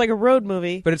road. be- It was like a road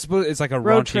movie. but it's like a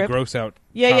Road raunchy, trip. gross out.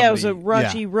 Yeah, it was a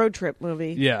comedy. raunchy road trip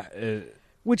movie. Yeah,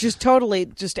 Which is totally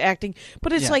just acting,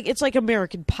 but it's Yeah. like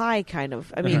American Pie kind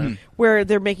of. I mean, Mhm. where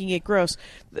they're making it gross,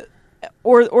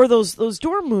 or those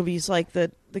dorm movies like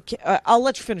the. I'll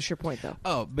let you finish your point though.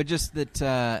 Oh, but just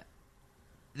that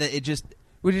it just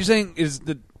what you're saying is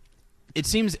that it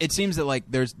seems that like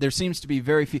there seems to be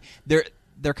very few.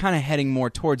 They're kind of heading more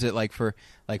towards it, like for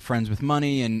like Friends with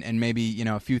Money and maybe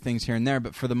a few things here and there.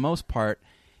 But for the most part,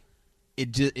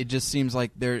 it just seems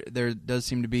like there does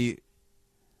seem to be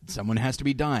someone has to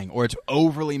be dying, or it's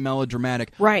overly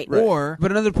melodramatic, Right. Or But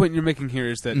another point you're making here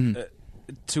is that Mhm.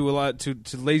 to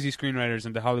lazy screenwriters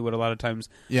and to Hollywood, a lot of times,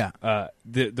 yeah,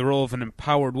 the role of an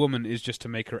empowered woman is just to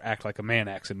make her act like a man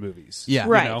acts in movies. Yeah.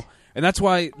 Right. You know? And that's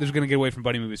why there's going to get away from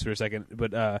buddy movies for a second.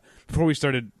 But before we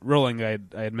started rolling, I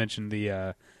had mentioned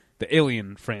the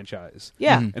Alien franchise.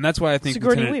 Yeah. Mhm. And that's why I think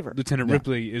Sigourney Lieutenant, Weaver. Lieutenant Yeah.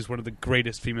 Ripley is one of the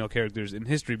greatest female characters in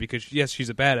history because, yes, she's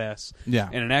a badass yeah,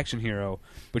 and an action hero,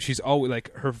 but she's always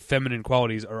like her feminine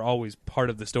qualities are always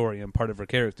part of the story and part of her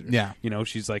character. Yeah. You know,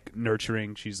 she's like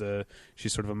nurturing. She's sort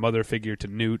of a mother figure to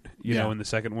Newt. You Yeah. know, in the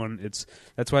second one,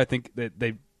 that's why I think that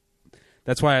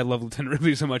that's why I love Lieutenant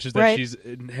Ripley so much is that Right. she's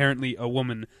inherently a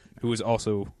woman who is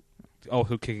also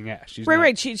kicking ass. She's Right, not-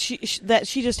 right.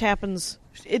 She just happens.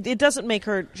 It doesn't make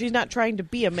her. She's not trying to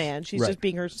be a man. She's Right. just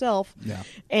being herself, yeah.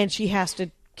 and she has to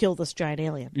kill this giant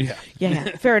alien. Yeah.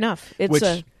 Yeah, fair enough.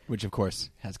 It's Which of course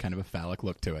has kind of a phallic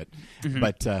look to it, Mhm.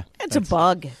 but it's a that's-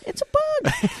 bug. It's a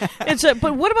bug.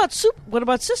 But what about What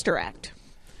about Sister Act?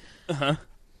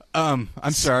 I'm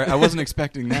sorry, I wasn't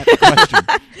expecting that question.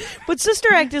 But Sister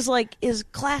Act is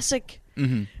classic.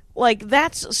 Mm-hmm. Like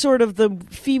that's sort of the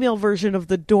female version of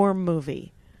the dorm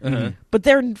movie. Uh-huh. But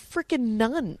they're freaking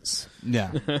nuns.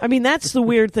 Yeah, I mean, that's the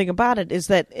weird thing about it is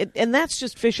that, and that's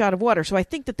just fish out of water. So I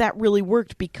think that really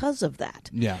worked because of that.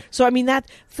 yeah. So I mean, that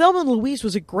Thelma and Louise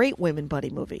was a great women buddy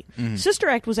movie. Mhm. Sister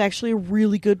Act was actually a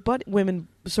really good women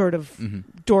sort of Mhm.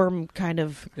 dorm kind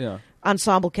of Yeah.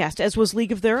 ensemble cast, as was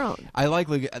League of Their Own. I like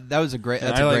that was a great. And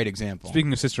That's I a like- great example.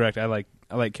 Speaking of Sister Act, I like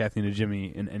Kathy and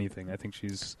Jimmy in anything. I think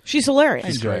she's She's hilarious.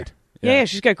 She's great. Yeah,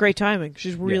 she's got great timing.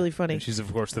 She's Yeah. really funny. And she's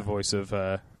of course the voice of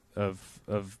the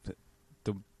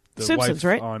Simpsons, wife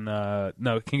right? on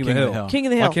no King of King the of Hill. the Hill. King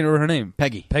of the Well, Hill. I can't remember her name.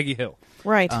 Peggy. Peggy Hill.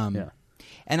 Right. Yeah.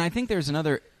 And I think there's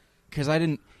another because I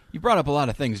didn't. You brought up a lot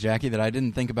of things, Jackie, that I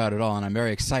didn't think about at all, and I'm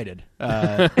very excited. All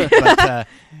right.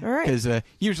 Because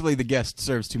usually the guest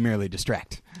serves to merely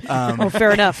distract. Oh,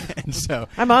 fair enough. And so,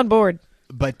 I'm on board.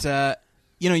 but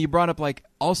you brought up like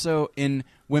also in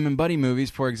women buddy movies,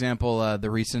 for example, the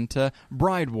recent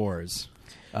Bride Wars.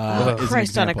 is an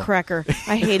Christ on a example. cracker.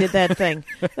 I hated that thing.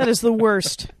 That is the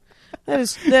worst. That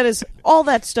is all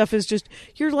that stuff is just,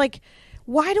 you're like,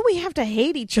 why do we have to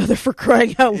hate each other for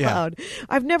crying out Yeah. loud?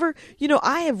 I've never,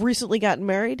 I have recently gotten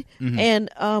married Mm-hmm.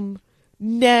 and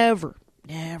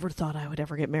never thought I would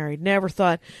ever get married. Never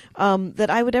thought that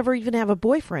I would ever even have a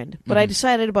boyfriend. But I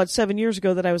decided about 7 years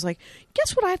ago that I was like,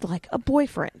 guess what I'd like? A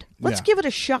boyfriend. Let's Yeah. give it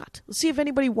a shot. Let's see if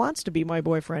anybody wants to be my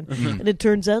boyfriend. Mm-hmm. And it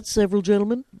turns out several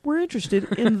gentlemen were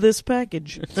interested in this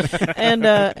package.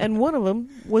 And one of them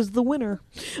was the winner.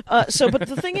 But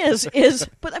the thing is,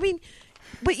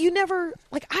 but you never,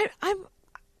 like,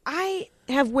 I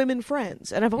have women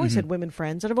friends, and I've always had women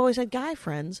friends, and I've always had guy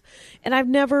friends, and I've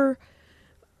never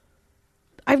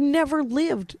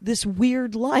lived this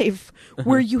weird life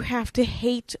where you have to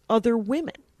hate other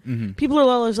women. Mm-hmm. People are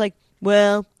always like,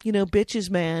 well, bitches,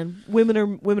 man. Women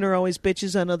are always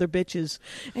bitches on other bitches.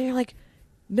 And you're like,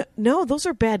 no, those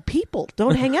are bad people.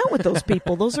 Don't hang out with those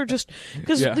people. Those are just,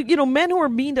 because, Yeah. men who are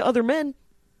mean to other men,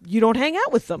 you don't hang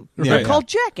out with them. Yeah, They're yeah. called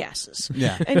jackasses.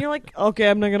 Yeah. And you're like, okay,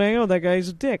 I'm not going to hang out with that guy. He's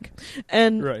a dick.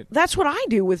 And Right. that's what I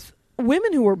do with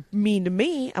women who are mean to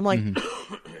me. I'm like,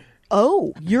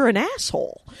 oh, you're an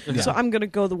asshole. Yeah. So I'm going to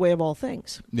go the way of all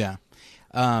things. Yeah.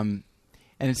 And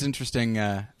it's interesting.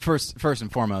 First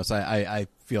and foremost, I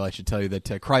feel I should tell you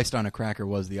that Christ on a Cracker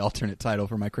was the alternate title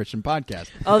for my Christian podcast.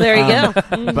 Oh, there you go.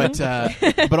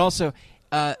 Mhm. But also,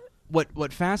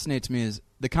 what fascinates me is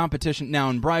the competition. Now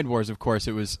in Bride Wars, of course,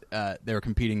 it was they were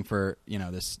competing for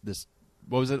this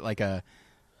what was it, like a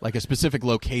specific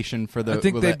location for the I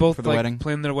think they both for the wedding.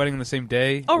 planned their wedding on the same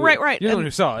day. Oh, right. You're the one And-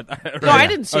 who saw it. Right? No, I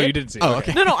didn't see Oh, it. you didn't see it. Oh,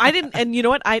 okay. No, I didn't. And you know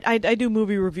what? I do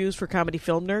movie reviews for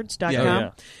comedyfilmnerds.com.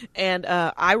 Yeah. And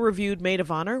I reviewed Maid of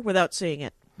Honor without seeing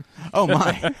it Oh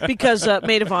my! because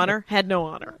Maid of Honor had no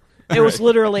honor. It was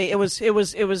literally it was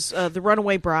the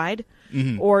Runaway Bride,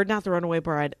 or not the Runaway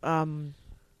Bride.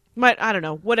 I don't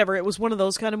know, whatever. It was one of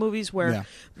those kind of movies where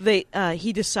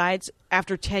he decides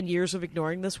after 10 years of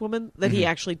ignoring this woman that he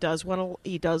actually does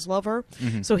love her.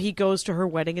 So he goes to her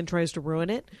wedding and tries to ruin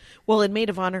it. Well, in Maid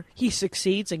of Honor, he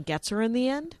succeeds and gets her in the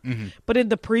end. But in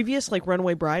the previous, like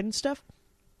Runaway Bride and stuff,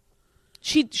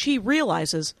 she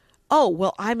realizes, oh,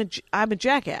 well, I'm a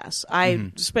jackass.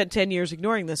 I spent 10 years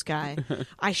ignoring this guy.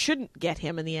 I shouldn't get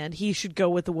him in the end. He should go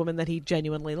with the woman that he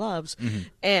genuinely loves.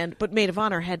 But Maid of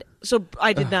Honor had... So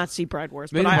I did not see Bride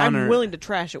Wars, Maid but of I'm Honor- willing to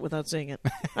trash it without seeing it.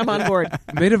 I'm on board.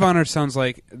 Maid of Honor sounds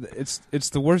like it's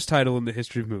the worst title in the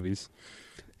history of movies.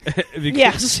 Because-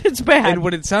 Yes, it's bad. And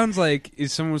what it sounds like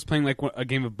is someone was playing like a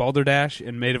game of Balderdash,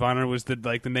 and Maid of Honor was the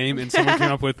name, and someone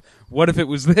came up with "What if it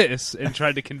was this?" and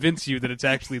tried to convince you that it's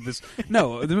actually this.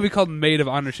 No, the movie called Maid of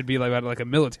Honor should be about like a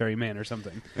military man or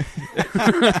something.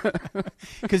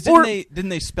 Because Or- didn't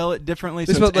they spell it differently?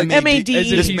 They So spelled it's like M.A.D..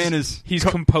 as if This he's- man is he's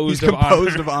composed of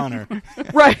composed honor. of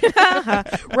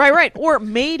honor. Right. Or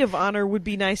Maid of Honor would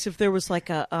be nice if there was like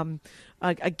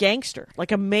a gangster,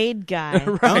 like a maid guy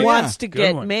who Right. wants to Good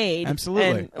get one. made.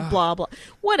 Absolutely. And blah, blah.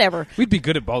 Whatever. We'd be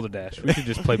good at Balderdash. We should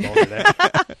just play Balderdash.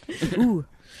 Ooh.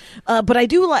 But I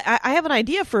do like. I have an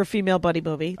idea for a female buddy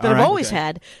movie that All I've right. always Okay.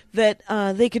 had that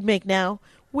they could make now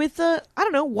with I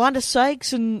don't know, Wanda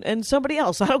Sykes and somebody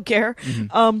else. I don't care.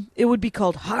 It would be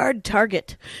called Hard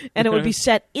Target, and it would be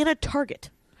set in a Target.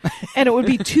 And it would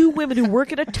be two women who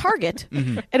work at a Target,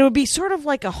 and it would be sort of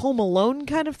like a Home Alone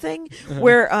kind of thing,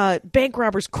 where bank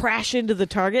robbers crash into the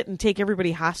Target and take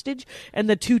everybody hostage, and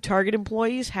the two Target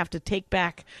employees have to take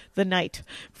back the night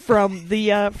from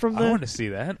the I want to see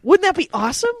that. Wouldn't that be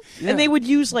awesome? Yeah. And they would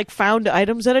use like found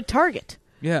items at a Target.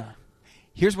 Yeah.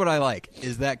 Here's what I like: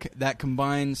 is that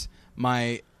combines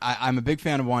my. I'm a big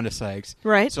fan of Wanda Sykes,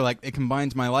 Right. So like it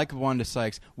combines my like of Wanda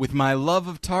Sykes with my love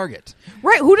of Target.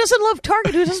 Right? Who doesn't love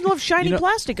Target? Who doesn't love shiny You know,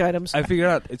 plastic items? I figured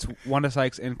out it's Wanda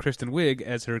Sykes and Kristen Wiig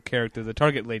as her character, the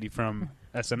Target lady from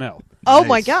SNL. Oh Nice.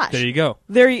 my gosh! There you go.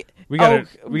 There you. We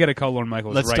gotta call Lorne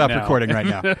Michaels. Let's right stop now. recording right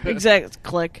now. Exactly.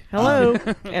 Click. Hello,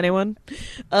 anyone?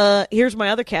 Here's my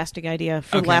other casting idea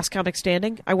for Okay. Last Comic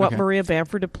Standing. I want Okay. Maria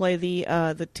Bamford to play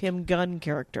the Tim Gunn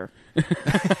character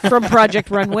from Project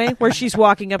Runway, where she's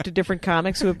walking up to different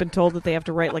comics who have been told that they have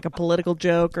to write like a political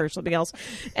joke or something else,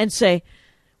 and say,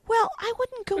 "Well, I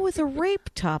wouldn't go with a rape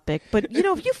topic, but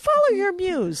if you follow your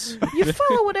muse, you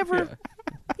follow whatever,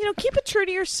 keep it true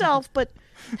to yourself, but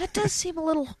that does seem a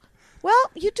little."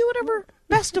 Well, you do whatever.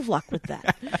 Best of luck with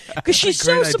that, because she's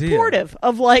so great idea. supportive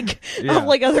of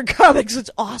other comics.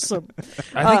 It's awesome.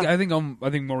 I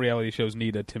think more reality shows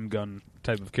need a Tim Gunn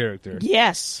type of character.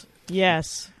 Yes.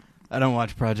 I don't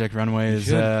watch Project Runway.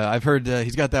 should. I've heard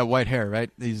he's got that white hair,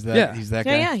 right? He's that. Yeah. He's that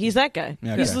guy. Yeah, he's that guy.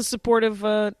 Yeah, He's okay. the supportive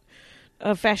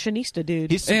a fashionista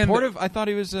dude. He's supportive. I thought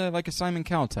he was like a Simon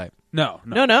Cowell type. No.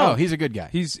 no. Oh, he's a good guy.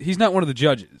 He's not one of the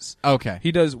judges. Okay.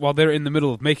 He does, while they're in the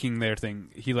middle of making their thing,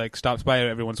 he like stops by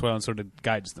every once in a while and sort of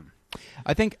guides them.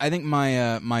 I think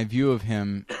my view of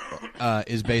him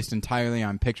is based entirely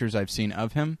on pictures I've seen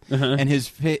of him, and his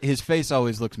face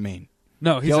always looks mean.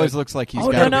 No, He always looks like he's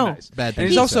Oh, got no. bad And things.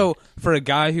 he's to also, for a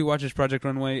guy who watches Project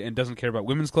Runway and doesn't care about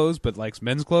women's clothes but likes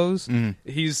men's clothes,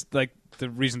 he's like the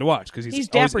reason to watch because he's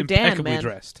always Dapper Dan, impeccably man.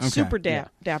 dressed. Okay. Super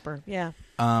dapper. Yeah.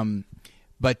 say.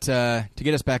 But to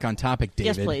get us back on topic,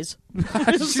 David. Yes, please.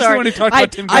 She's Sorry. the one who talked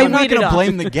about Tim I I'm not weeded going to off.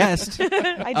 blame the guest.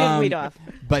 I did weed off.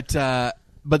 But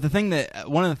the thing that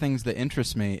one of the things that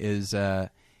interests me is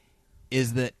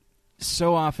that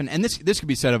so often, and this could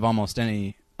be said of almost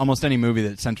any movie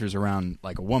that centers around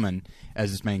like a woman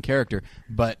as its main character,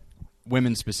 but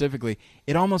women specifically,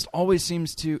 it almost always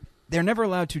seems to they're never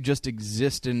allowed to just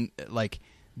exist in like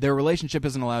their relationship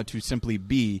isn't allowed to simply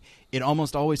be. It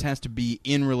almost always has to be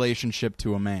in relationship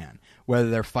to a man, whether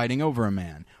they're fighting over a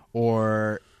man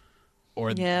or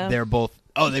Yeah. they're both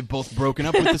they've both broken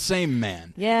up with the same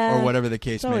man, Yeah. or whatever the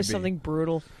case It's may always be. something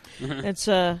brutal. It's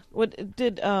what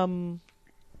did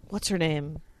what's her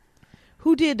name?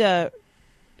 Who did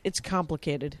It's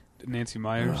Complicated? Nancy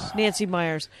Myers. Nancy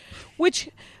Myers. Which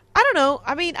I don't know.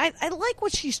 I mean, I like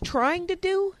what she's trying to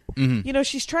do. Mhm. You know,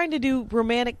 she's trying to do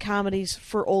romantic comedies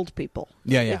for old people.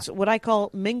 Yeah. It's what I call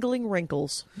Mingling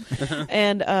Wrinkles.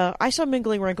 And I saw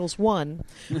Mingling Wrinkles 1,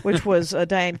 which was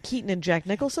Diane Keaton and Jack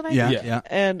Nicholson, I think. Yeah, Yeah. yeah.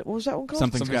 And what was that one called?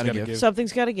 Something's Something's got to Gotta give. Give.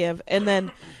 Something's Got to Give. And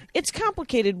then It's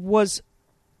Complicated was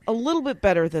a little bit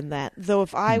better than that. Though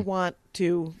if I want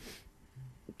to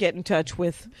get in touch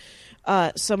with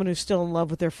someone who's still in love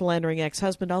with their philandering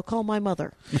ex-husband, I'll call my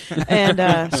mother.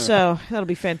 And so that'll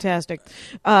be fantastic.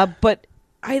 But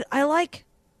I like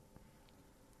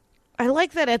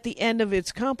that at the end of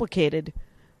It's Complicated,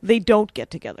 they don't get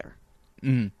together.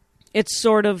 Mhm. It's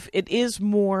sort of, it is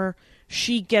more,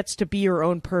 she gets to be her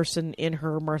own person in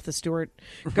her Martha Stewart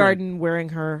garden wearing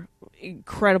her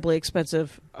incredibly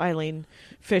expensive Eileen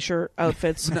Fisher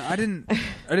outfits. No, I didn't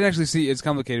actually see It's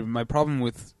Complicated. But my problem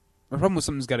with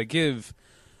Something's Got to Give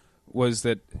was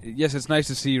that yes, it's nice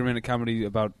to see a romantic comedy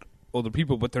about older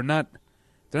people, but they're not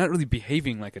really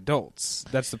behaving like adults.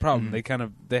 That's the problem. They kind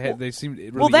of they seem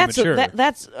really Well, immature.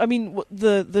 that's I mean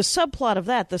the subplot of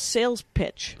that, the sales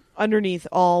pitch underneath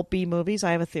all B movies.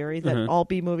 I have a theory that all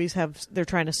B movies they're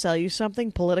trying to sell you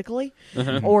something politically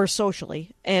or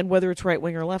socially, and whether it's right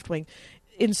wing or left wing.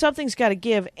 In Something's Got to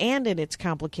Give and in It's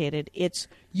Complicated, it's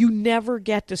you never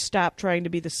get to stop trying to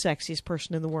be the sexiest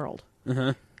person in the world.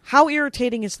 How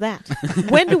irritating is that?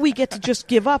 When do we get to just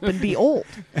give up and be old?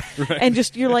 And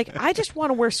just you're like, I just want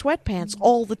to wear sweatpants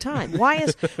all the time. Why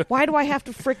do I have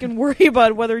to frickin' worry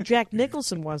about whether Jack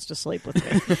Nicholson wants to sleep with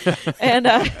me? And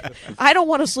I don't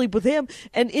want to sleep with him.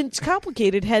 And It's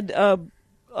Complicated had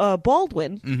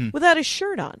Baldwin without his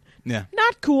shirt on. Yeah.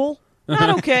 Not cool.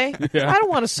 Not okay. Yeah. I don't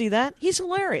want to see that. He's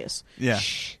hilarious. Yeah.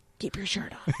 Shh. Keep your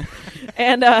shirt on.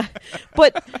 And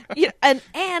but you know, and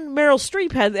Meryl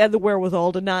Streep had the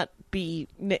wherewithal to not be,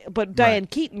 but Diane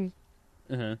Keaton,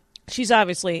 she's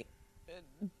obviously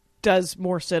does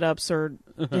more sit-ups or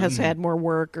has had more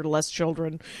work or less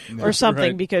children or something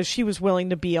Right. because she was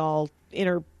willing to be all in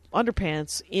her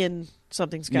underpants in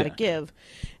Something's Got to Yeah. Give,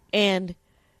 and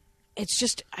it's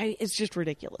just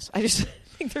ridiculous. I just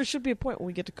think there should be a point when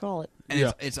we get to call it. And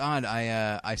Yeah. it's odd.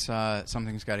 I saw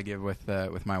Something's Got to Give with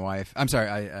my wife. I'm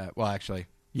sorry. Well, actually,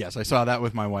 yes, I saw that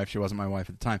with my wife. She wasn't my wife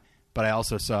at the time, but I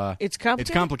also saw It's Complicated?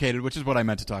 It's Complicated, which is what I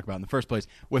meant to talk about in the first place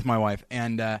with my wife.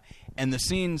 And the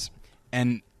scenes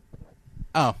and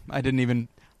I didn't even.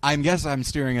 I guess I'm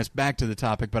steering us back to the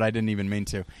topic, but I didn't even mean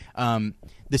to.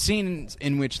 The scenes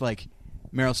in which like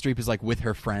Meryl Streep is like with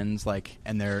her friends, like,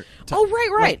 and they're Right.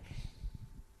 like,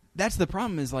 that's the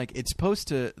problem. Is like it's supposed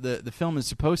to the film is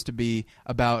supposed to be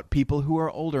about people who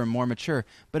are older and more mature,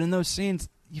 but in those scenes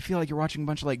you feel like you're watching a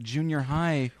bunch of like junior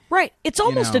high. Right. It's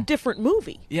almost know. a different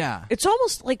movie. Yeah, It's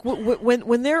almost like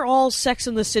when they're all Sex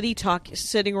in the City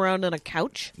sitting around on a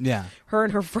couch, yeah, her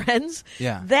and her friends.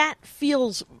 Yeah. That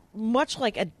feels much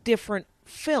like a different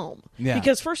film. Yeah.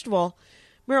 Because first of all,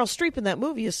 Meryl Streep in that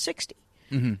movie is 60,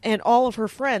 Mm-hmm. and all of her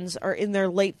friends are in their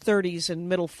late 30s and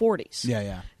middle 40s.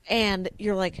 yeah. And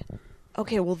you're like,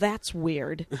 okay, well, that's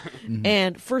weird.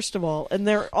 And first of all, and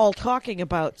they're all talking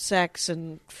about sex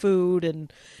and food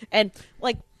and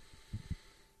like,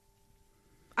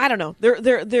 I don't know.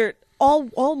 They're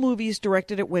all movies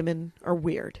directed at women are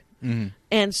weird.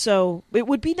 And so it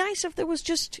would be nice if there was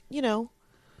just, you know,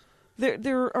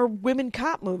 there are women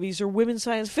cop movies or women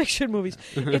science fiction movies.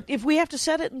 If we have to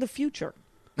set it in the future,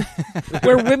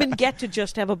 where women get to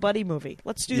just have a buddy movie.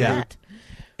 Let's do Yeah. that.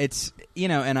 It's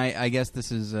and I guess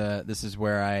this is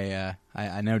where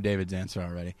I know David's answer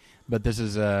already, but this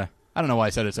is I don't know why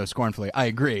I said it so scornfully. I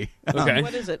agree. Okay.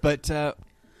 What is it? But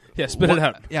Yeah, spit it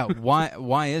out. Yeah,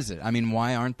 why is it? I mean,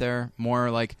 why aren't there more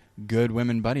like good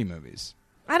women buddy movies?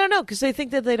 I don't know, because they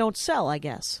think that they don't sell, I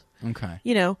guess. Okay.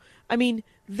 I mean,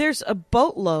 there's a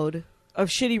boatload of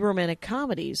shitty romantic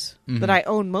comedies that I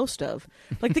own most of.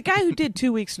 Like the guy who did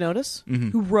 2 Weeks Notice,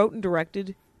 who wrote and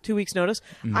directed 2 Weeks Notice.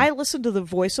 I listened to the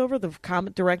voiceover, the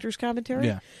director's commentary.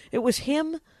 Yeah. It was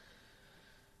him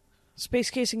space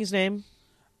casing his name.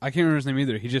 I can't remember his name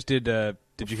either. He just did.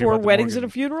 Did you hear Four about Weddings the and a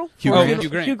Funeral? Hugh Four Grant.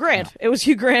 Funerals- Hugh Grant. It was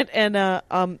Hugh Grant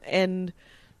and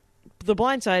The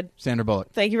Blind Side. Sandra Bullock.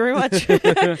 Thank you very much. Tim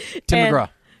And- McGraw.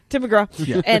 Tim McGraw.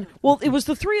 Yeah. And, well, it was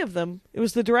the three of them. It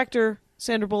was the director,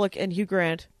 Sandra Bullock, and Hugh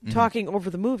Grant talking over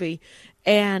the movie.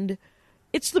 And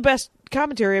it's the best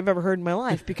commentary I've ever heard in my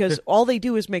life because all they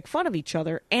do is make fun of each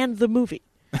other and the movie.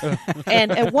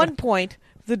 And at one point,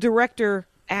 the director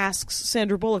asks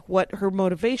Sandra Bullock what her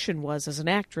motivation was as an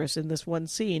actress in this one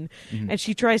scene, and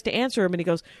she tries to answer him, and he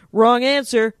goes, "Wrong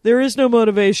answer. There is no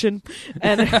motivation,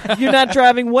 and you're not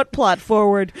driving what plot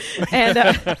forward."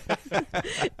 And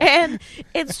and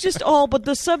it's just all, but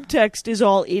the subtext is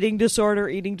all eating disorder,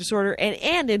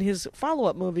 and in his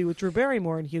follow-up movie with Drew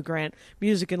Barrymore and Hugh Grant,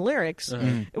 Music and Lyrics,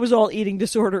 it was all eating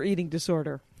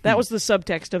disorder. That was the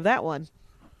subtext of that one.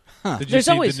 Did you There's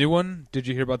see always- the new one? Did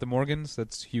you hear about the Morgans?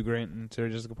 That's Hugh Grant and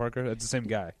Sarah Jessica Parker. That's the same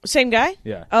guy. Same guy?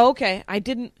 Yeah. Oh, okay. I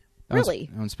didn't really.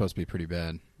 That one's supposed to be pretty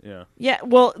bad. Yeah. Yeah,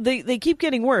 well, they keep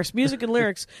getting worse. Music and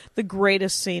Lyrics. The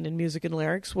greatest scene in Music and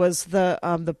Lyrics was the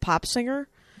pop singer,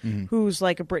 who's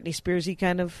like a Britney Spearsy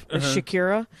kind of a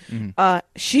Shakira.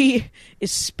 She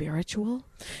is spiritual,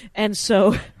 and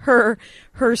so her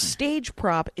stage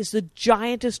prop is the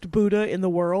giantest Buddha in the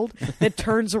world that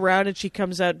turns around and she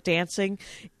comes out dancing,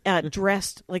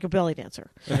 dressed like a belly dancer.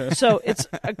 So it's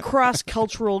a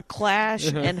cross-cultural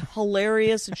clash and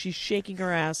hilarious, and she's shaking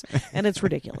her ass, and it's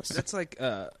ridiculous. That's like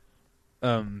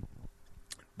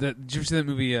did you ever see that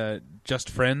movie Just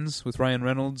Friends with Ryan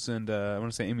Reynolds and I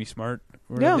want to say Amy Smart?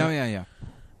 No. Oh yeah.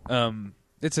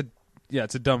 It's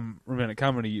a dumb romantic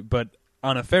comedy, but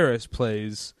Anna Faris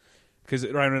plays, because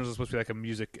Ryan Reynolds is supposed to be like a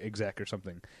music exec or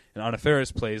something, and Anna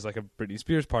Faris plays like a Britney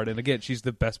Spears part, and again, she's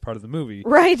the best part of the movie,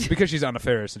 Right. because she's Anna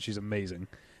Faris and she's amazing.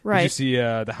 Right. Did you see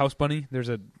the House Bunny? There's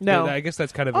a No. I guess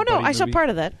that's kind of Oh a no, buddy I saw movie. part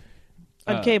of that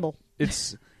on cable.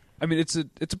 It's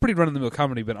a pretty run of the mill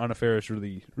comedy, but Anna Faris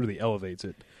really elevates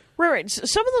it. Right.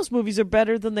 Some of those movies are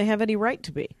better than they have any right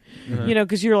to be.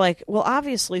 Because you're like, well,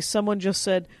 obviously someone just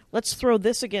said, let's throw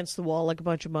this against the wall like a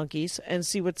bunch of monkeys and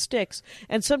see what sticks.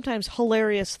 And sometimes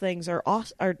hilarious things are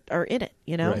in it,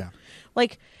 Right. Yeah.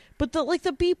 Like, but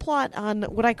the B plot on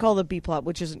what I call the B plot,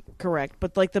 which isn't correct,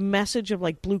 but like the message of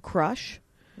like Blue Crush,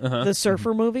 the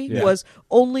surfer movie, Yeah. was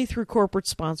only through corporate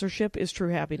sponsorship is true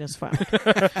happiness found.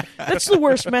 That's the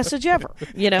worst message ever,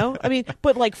 I mean,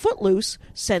 but like Footloose,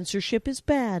 censorship is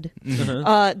bad.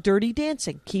 Dirty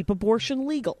Dancing, keep abortion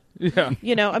legal. Yeah.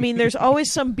 I mean, there's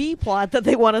always some B plot that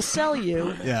they want to sell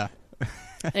you, Yeah.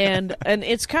 and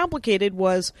it's complicated.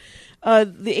 Was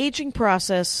the aging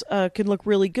process can look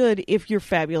really good if you're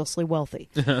fabulously wealthy.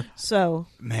 So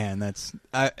Man,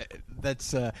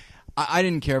 I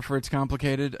didn't care for It's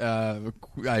Complicated. I'm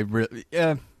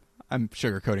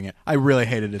sugarcoating it. I really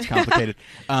hated It's Complicated.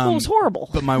 it was horrible.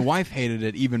 But my wife hated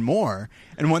it even more.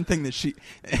 And one thing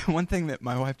that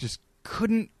my wife just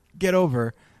couldn't get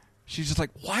over, she's just like,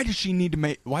 why does she need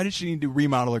to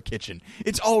remodel her kitchen?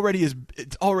 It's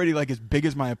already like as big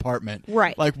as my apartment.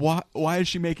 Right. Like why is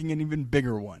she making an even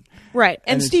bigger one? Right.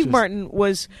 And And it's Steve just- Martin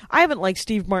I haven't liked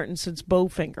Steve Martin since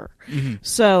Bowfinger.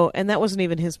 So, and that wasn't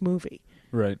even his movie.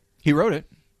 Right. He wrote it.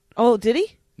 Oh, did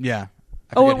he? Yeah.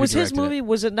 I Oh, forget it who was his directed movie? it.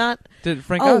 Was it not? Did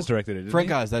Frank Oh. Oz directed it? didn't Frank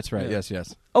he? Oz, that's right. Yeah.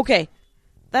 Yes. Okay.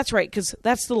 That's right, because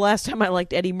that's the last time I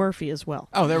liked Eddie Murphy as well.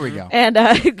 Oh, there we go. And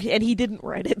and he didn't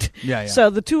write it. Yeah. So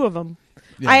the two of them.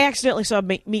 Yeah. I accidentally saw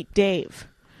Meet Dave.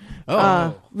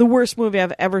 Oh. The worst movie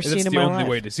I've ever That's seen in the my only life.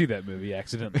 way to see that movie,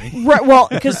 accidentally. Right, well,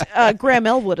 because Graham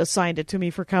Elwood assigned it to me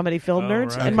for Comedy Film Oh,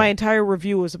 Nerds, right. and my entire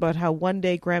review was about how one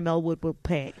day Graham Elwood will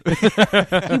pay.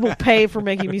 He will pay for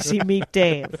making me see Meet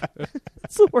Dave.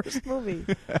 It's the worst movie.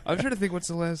 I'm trying to think what's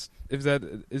the last. Is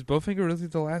Bowfinger really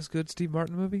the last good Steve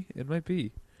Martin movie? It might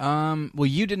be. Well,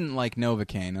 you didn't like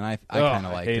Novocaine, and I kind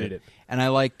of liked hated it. And I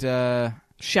liked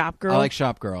Shop Girl. I like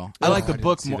Shop Girl. I Oh, like the I didn't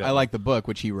book see more. that I one. like the book,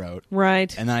 which he wrote.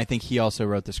 Right. And then I think he also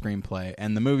wrote the screenplay.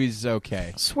 And the movie's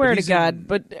okay. Swear But to he's God, in-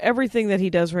 but everything that he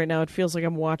does right now, it feels like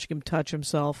I'm watching him touch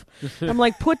himself. I'm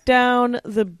like, put down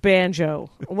the banjo.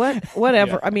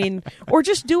 Whatever. Yeah. I mean, or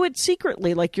just do it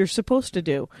secretly like you're supposed to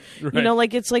do. Right. You know,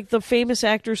 like it's like the famous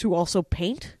actors who also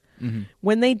paint. Mm-hmm.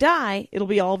 When they die, it'll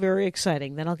be all very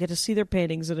exciting. Then I'll get to see their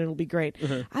paintings and it'll be great.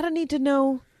 I don't need to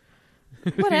know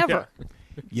whatever.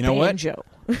 You know what? Banjo.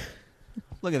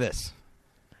 Look at this.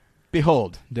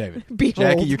 Behold, David. Behold.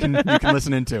 Jackie, you can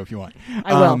listen in too if you want.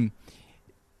 I will.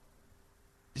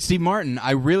 Steve Martin,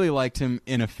 I really liked him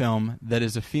in a film that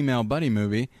is a female buddy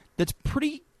movie that's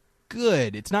pretty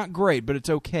good. It's not great, but it's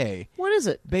okay. What is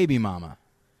it? Baby Mama.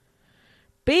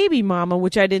 Baby Mama,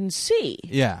 which I didn't see.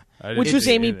 Yeah. I didn't Which was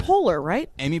see it Amy either. Poehler, right?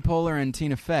 Amy Poehler and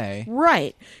Tina Fey.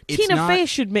 Right. It's Tina not- Fey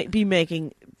should be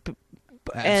making.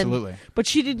 Absolutely. But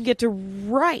she didn't get to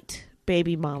write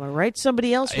Baby Mama, right?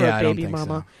 Somebody else wrote Yeah, I don't Baby think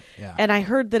Mama. so. Yeah. And I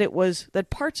heard that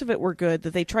parts of it were good,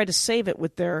 that they tried to save it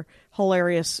with their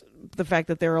hilarious, the fact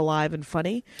that they're alive and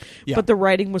funny. Yeah. But the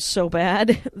writing was so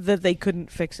bad that they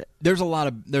couldn't fix it. There's a lot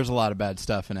of bad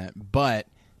stuff in it, but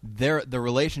the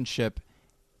relationship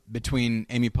between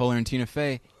Amy Poehler and Tina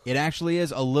Fey, it actually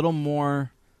is a little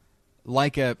more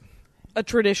like a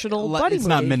Traditional buddy it's movie.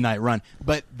 not Midnight Run,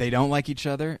 but they don't like each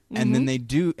other, and then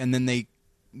Mm-hmm. they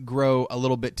grow a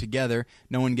little bit together.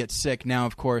 No one gets sick. Now,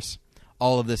 of course,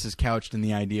 all of this is couched in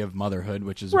the idea of motherhood,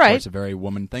 which is of Right. course a very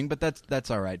woman thing, but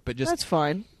that's all right. But just That's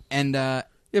fine. and Yeah,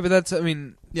 but that's, I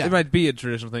mean, Yeah. it might be a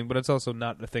traditional thing, but it's also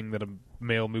not a thing that a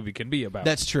male movie can be about.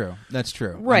 that's true. That's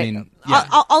true. Right. I mean, yeah.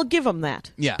 I'll give them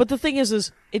that. Yeah. But the thing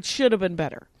is it should have been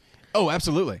better. Oh,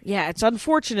 absolutely. Yeah, it's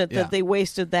unfortunate Yeah. that they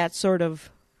wasted that sort of.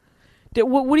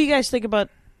 What do you guys think about?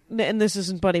 And this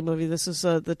isn't buddy movie. This is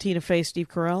the Tina Fey, Steve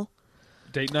Carell.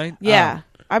 Date night? Yeah,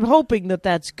 I'm hoping that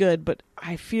that's good, but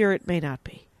I fear it may not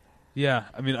be. Yeah,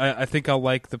 I mean, I think I'll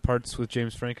like the parts with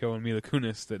James Franco and Mila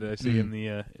Kunis that I see in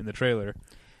the trailer.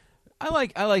 I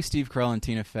like Steve Carell and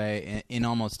Tina Fey in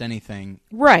almost anything,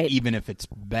 Right. even if it's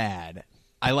bad.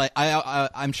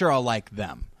 I'm sure I'll like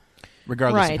them,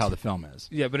 regardless Right. of how the film is.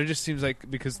 Yeah, but it just seems like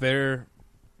because they're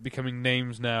becoming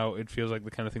names now, it feels like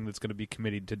the kind of thing that's going to be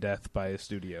committed to death by a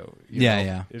studio. you Yeah, know?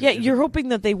 yeah. Yeah, you're hoping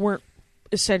that they weren't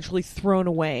essentially thrown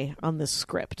away on this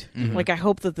script. Mhm. Like, I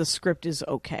hope that the script is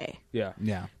okay Yeah.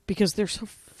 Yeah. because they're so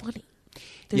funny.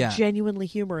 They're Yeah. genuinely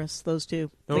humorous. Those two.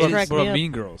 No, They what crack about, me what about up.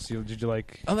 Mean Girls? Did you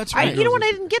like? Oh, that's I, right. you know what?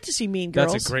 I didn't get to see Mean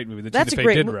Girls. That's a great movie that That's Tina a Fey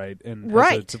great did mo- right and has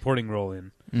Right. a supporting role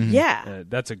in. Mhm. Yeah.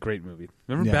 That's a great movie.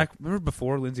 Remember Yeah. Remember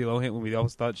before Lindsay Lohan when we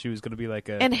always thought she was going to be like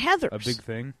And Heathers. a big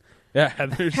thing. Yeah,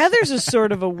 Heathers. Heathers is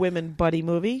sort of a women buddy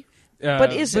movie.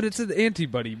 but isn't. But it's an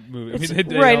anti-buddy movie. It's- I mean,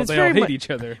 they right, all, it's they all very hate mu- each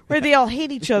other. Where they all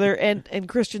hate each other, and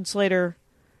Christian Slater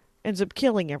ends up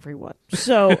killing everyone.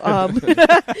 So,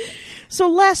 so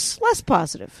less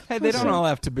positive. Hey, they don't So- all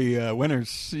have to be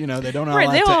winners. You know, they don't all right.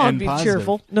 have They to don't all end be positive.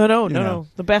 cheerful. No, You know. no.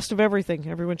 The best of everything.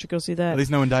 Everyone should go see that. At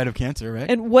least no one died of cancer, right?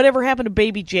 And whatever happened to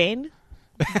Baby Jane?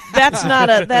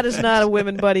 That is not a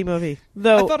women buddy movie. I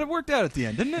Though thought it worked out at the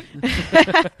end, didn't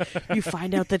it? you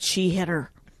find out that she hit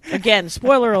her. Again,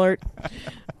 spoiler alert.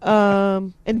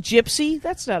 And Gypsy,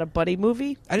 that's not a buddy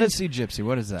movie. I didn't see Gypsy.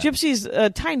 What is that? Gypsy's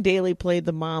Tyne Daly played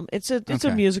the mom. It's a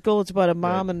Okay. musical. It's about a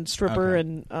mom and stripper, Okay.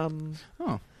 and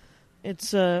Oh,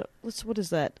 it's what is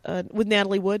that with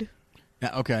Natalie Wood?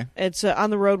 yeah, okay. It's on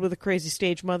the road with a crazy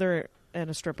stage mother and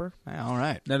a stripper. Yeah, all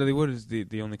right. Natalie Wood is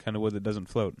the only kind of wood that doesn't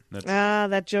float. That's,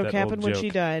 That joke that happened old when she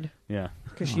joke. died yeah.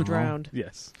 because she Aw. drowned.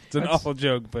 Yes. It's an That's- awful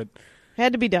joke, but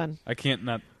Had to be done. I can't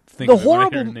not think The of it when I hear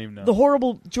her horrible, name now. the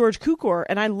horrible George Cukor,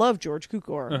 and I love George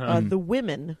Cukor. Uh-huh. The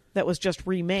Women that was just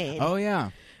remade. Oh, yeah.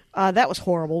 That was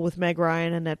horrible with Meg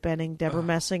Ryan, Annette Bening, Deborah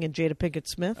Messing, and Jada Pinkett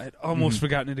Smith. I'd almost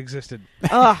forgotten it existed.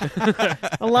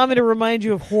 Allow me to remind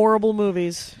you of horrible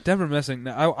movies. Deborah Messing.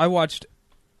 Now, I watched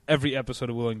every episode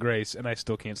of Will and Grace, and I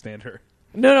still can't stand her.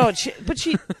 No,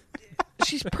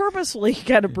 she's purposely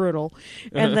kind of brutal,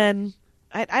 and then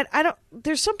I don't.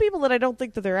 There's some people that I don't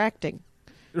think that they're acting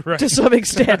Right. to some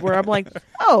extent, where I'm like,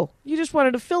 oh, you just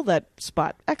wanted to fill that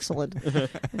spot, excellent.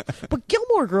 But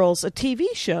Gilmore Girls, a TV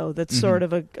show that's sort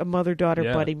of a mother-daughter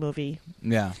Yeah. buddy movie.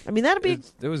 Yeah. I mean,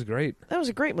 It was great. that was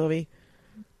a great movie,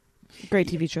 great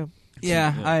TV show.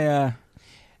 Yeah,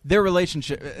 their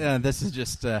relationship, this is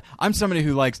just, I'm somebody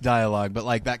who likes dialogue, but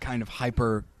like that kind of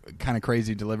hyper, kind of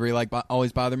crazy delivery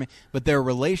always bothered me. But their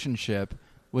relationship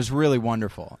was really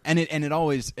wonderful. And it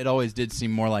always did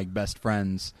seem more like best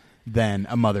friends than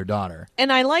a mother-daughter.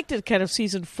 And I liked it kind of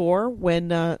season 4 when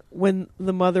the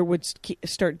mother would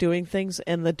start doing things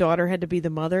and the daughter had to be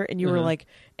the mother, and you were like,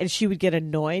 and she would get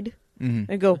annoyed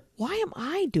and go, why am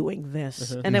I doing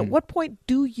this? And at what point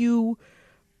do you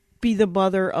be the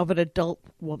mother of an adult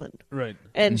woman? Right.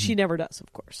 And she never does,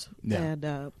 of course. Yeah.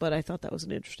 And but I thought that was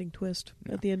an interesting twist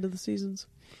at the end of the seasons.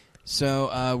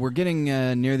 So we're getting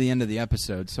near the end of the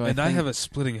episode. So And I I think, have a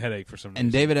splitting headache for some reason.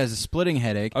 and David has a splitting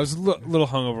headache. I was a little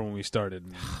hungover when we started.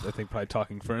 And I think probably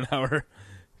talking for an hour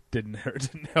didn't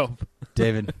help.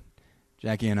 David,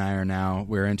 Jackie and I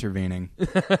we're intervening.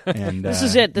 And This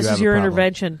is it. This you is have a your problem.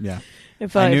 intervention. Yeah.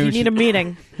 If I if knew you she- need a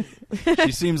meeting.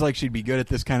 She seems like she'd be good at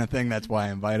this kind of thing. That's why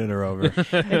I invited her over.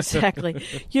 Exactly.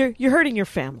 You're hurting your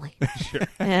family. Sure.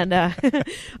 And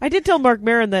I did tell Mark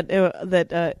Maron that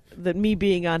that me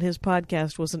being on his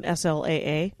podcast was an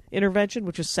SLAA intervention,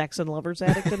 which is Sex and Lovers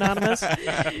Addict Anonymous.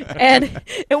 And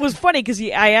it was funny because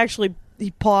he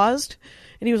paused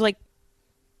and he was like,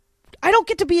 I don't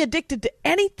get to be addicted to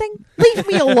anything. Leave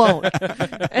me alone.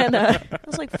 And I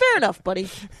was like, fair enough, buddy.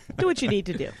 Do what you need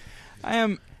to do.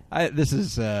 This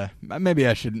is maybe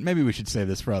we should save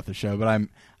this for out the show, but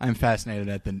I'm fascinated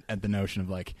at the notion of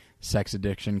like sex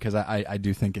addiction, because I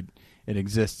do think it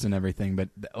exists and everything, but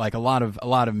like a lot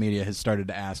of media has started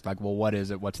to ask like, well, what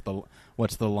is it? What's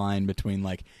the line between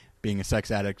like being a sex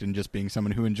addict and just being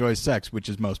someone who enjoys sex, which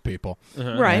is most people,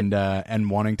 Right? and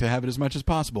wanting to have it as much as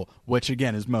possible, which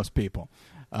again is most people.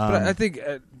 But I think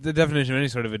the definition of any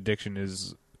sort of addiction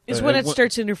is when it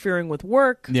starts interfering with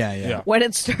work. Yeah. When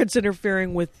it starts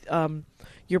interfering with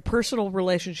your personal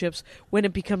relationships, when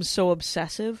it becomes so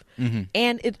obsessive. Mm-hmm.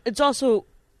 And it's also,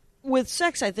 with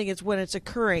sex, I think it's when it's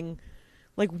occurring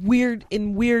like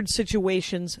in weird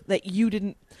situations that you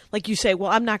didn't, like you say,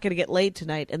 well, I'm not going to get laid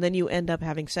tonight, and then you end up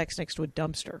having sex next to a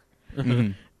dumpster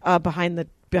behind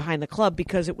the club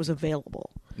because it was available.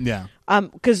 Yeah.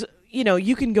 Because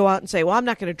you can go out and say, well, I'm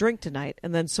not going to drink tonight,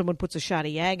 and then someone puts a shot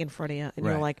of Yag in front of you, and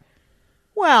you're Right. like,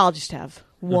 well, I'll just have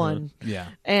one. Yeah.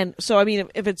 And so, I mean,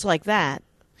 if it's like that,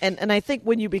 and I think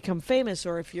when you become famous,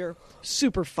 or if you're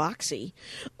super foxy,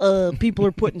 people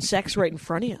are putting sex right in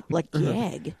front of you, like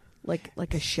Yag,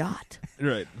 like a shot.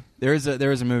 right. There is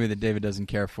a movie that David doesn't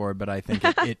care for, but I think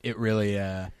it really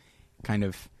kind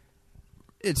of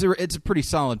it's a pretty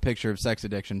solid picture of sex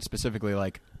addiction, specifically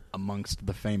like amongst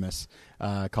the famous,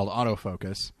 called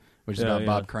Autofocus, which is about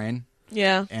Bob Crane.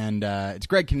 Yeah. And it's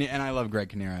Greg Kinnear, and I love Greg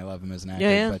Kinnear. I love him as an actor.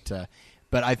 Yeah.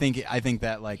 But I think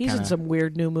that like He's in some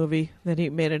weird new movie that he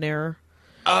made an error.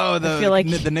 I feel like-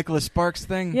 the Nicholas Sparks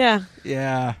thing. Yeah.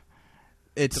 Yeah.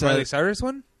 It's The Miley Cyrus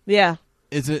one? Yeah.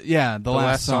 Is it? Yeah, the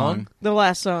last song. The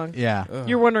last song. Yeah. Ugh.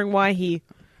 You're wondering why he...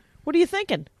 What are you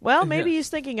thinking? Well, maybe Yeah. he's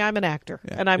thinking I'm an actor,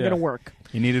 Yeah. and I'm Yeah. going to work.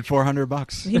 He needed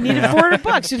 $400. He needed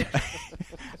 $400.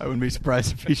 I wouldn't be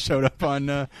surprised if he showed up on.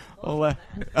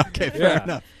 Okay, fair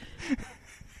enough.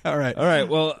 All right. All right.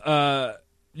 Well,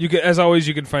 you can, as always,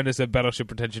 you can find us at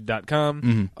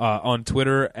battleshippretension.com, on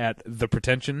Twitter at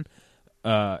thepretension.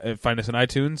 And find us on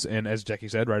iTunes, and as Jackie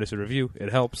said, write us a review.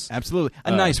 It helps. Absolutely, a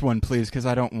nice one, please, because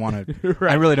I don't want to.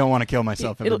 Right. I really don't want to kill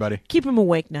myself. Everybody. Keep him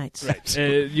awake nights.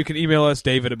 You can email us,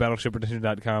 David at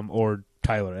battleshippretension.com, or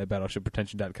Tyler at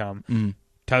battleshippretension.com. Mm.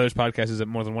 Tyler's podcast is at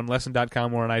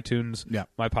morethanonelesson.com or on iTunes. Yeah.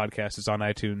 My podcast is on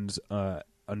iTunes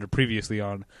under Previously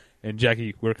On. And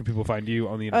Jackie, where can people find you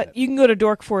on the internet? You can go to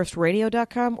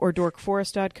dorkforestradio.com or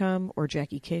dorkforest.com or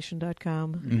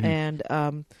jackiecation.com.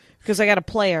 And because I got a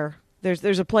player,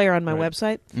 there's a player on my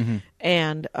website,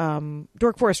 and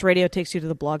Dork Forest Radio takes you to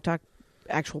the Blog Talk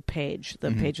actual page,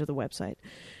 the page of the website.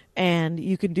 And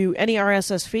you can do any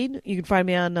RSS feed. You can find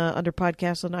me on under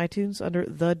podcasts on iTunes under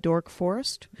The Dork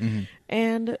Forest.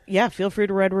 And yeah, feel free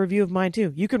to write a review of mine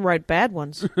too. You can write bad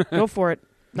ones. Go for it.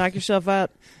 Knock yourself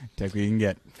out. Take what you can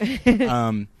get.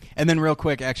 And then, real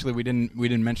quick, actually, we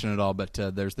didn't mention it all, but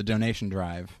there's the donation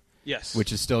drive, Yes.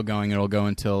 which is still going. It'll go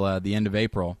until the end of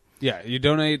April. Yeah, you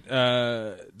donate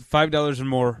 $5 or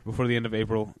more before the end of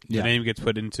April. Yeah. The name gets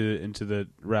put into the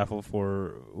raffle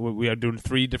for. We are doing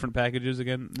 3 different packages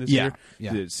again this Yeah, year.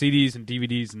 yeah. The CDs and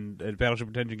DVDs and Battleship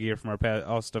Retention gear from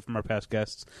all stuff from our past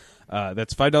guests.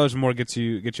 That's $5 or more gets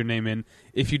your name in.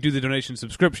 If you do the donation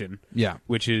subscription, Yeah.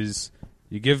 which is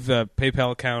you give the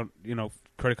PayPal account,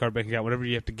 credit card, bank account, whatever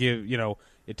you have to give.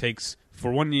 It takes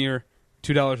for 1 year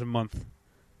 $2 a month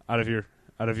out of your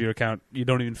account. You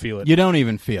don't even feel it. You don't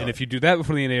even feel And it. if you do that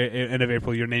before the end of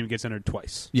April, your name gets entered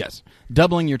twice. Yes.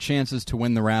 Doubling your chances to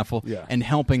win the raffle Yeah. and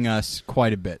helping us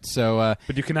quite a bit. So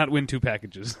But you cannot win 2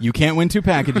 packages. you can't win 2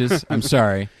 packages. I'm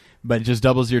sorry. but it just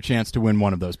doubles your chance to win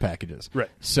one of those packages. Right.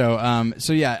 So,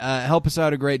 help us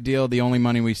out a great deal. The only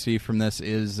money we see from this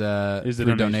is the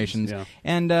through donations, donations. yeah.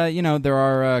 And, there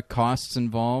are costs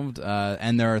involved,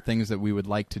 and there are things that we would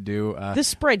like to do. This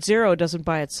Sprite Zero doesn't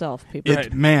buy itself, people.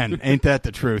 Right. Man, ain't that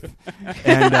the truth?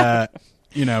 And,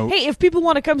 Hey, if people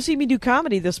want to come see me do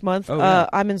comedy this month,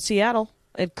 I'm in Seattle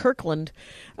at Kirkland.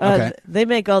 Okay. They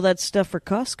make all that stuff for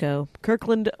Costco.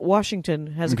 Kirkland,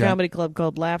 Washington has a comedy club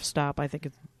called Laugh Stop. I think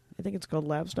it's called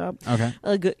Laugh Stop. Okay.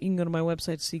 You can go to my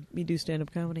website to see me do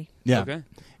stand-up comedy. Yeah. Okay.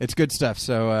 It's good stuff.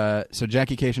 So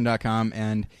JackieCation.com,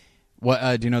 and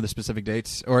what do you know the specific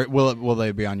dates, or will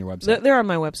they be on your website? They're on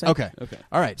my website. Okay.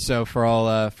 All right. So for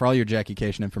all your Jackie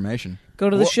Cation information, Go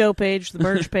to the show page, the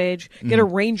merch page. Get a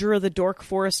Ranger of the Dork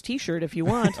Forest T-shirt if you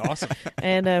want. Awesome.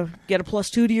 And get a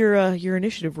 +2 to your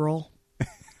initiative roll.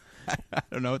 I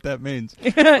don't know what that means.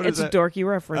 It's a dorky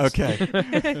reference.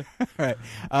 Okay. All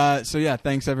right.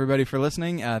 Thanks everybody for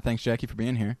listening. Thanks Jackie for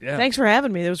being here. Yeah. Thanks for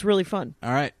having me. That was really fun.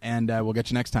 All right, and we'll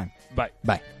get you next time. Bye.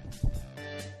 Bye.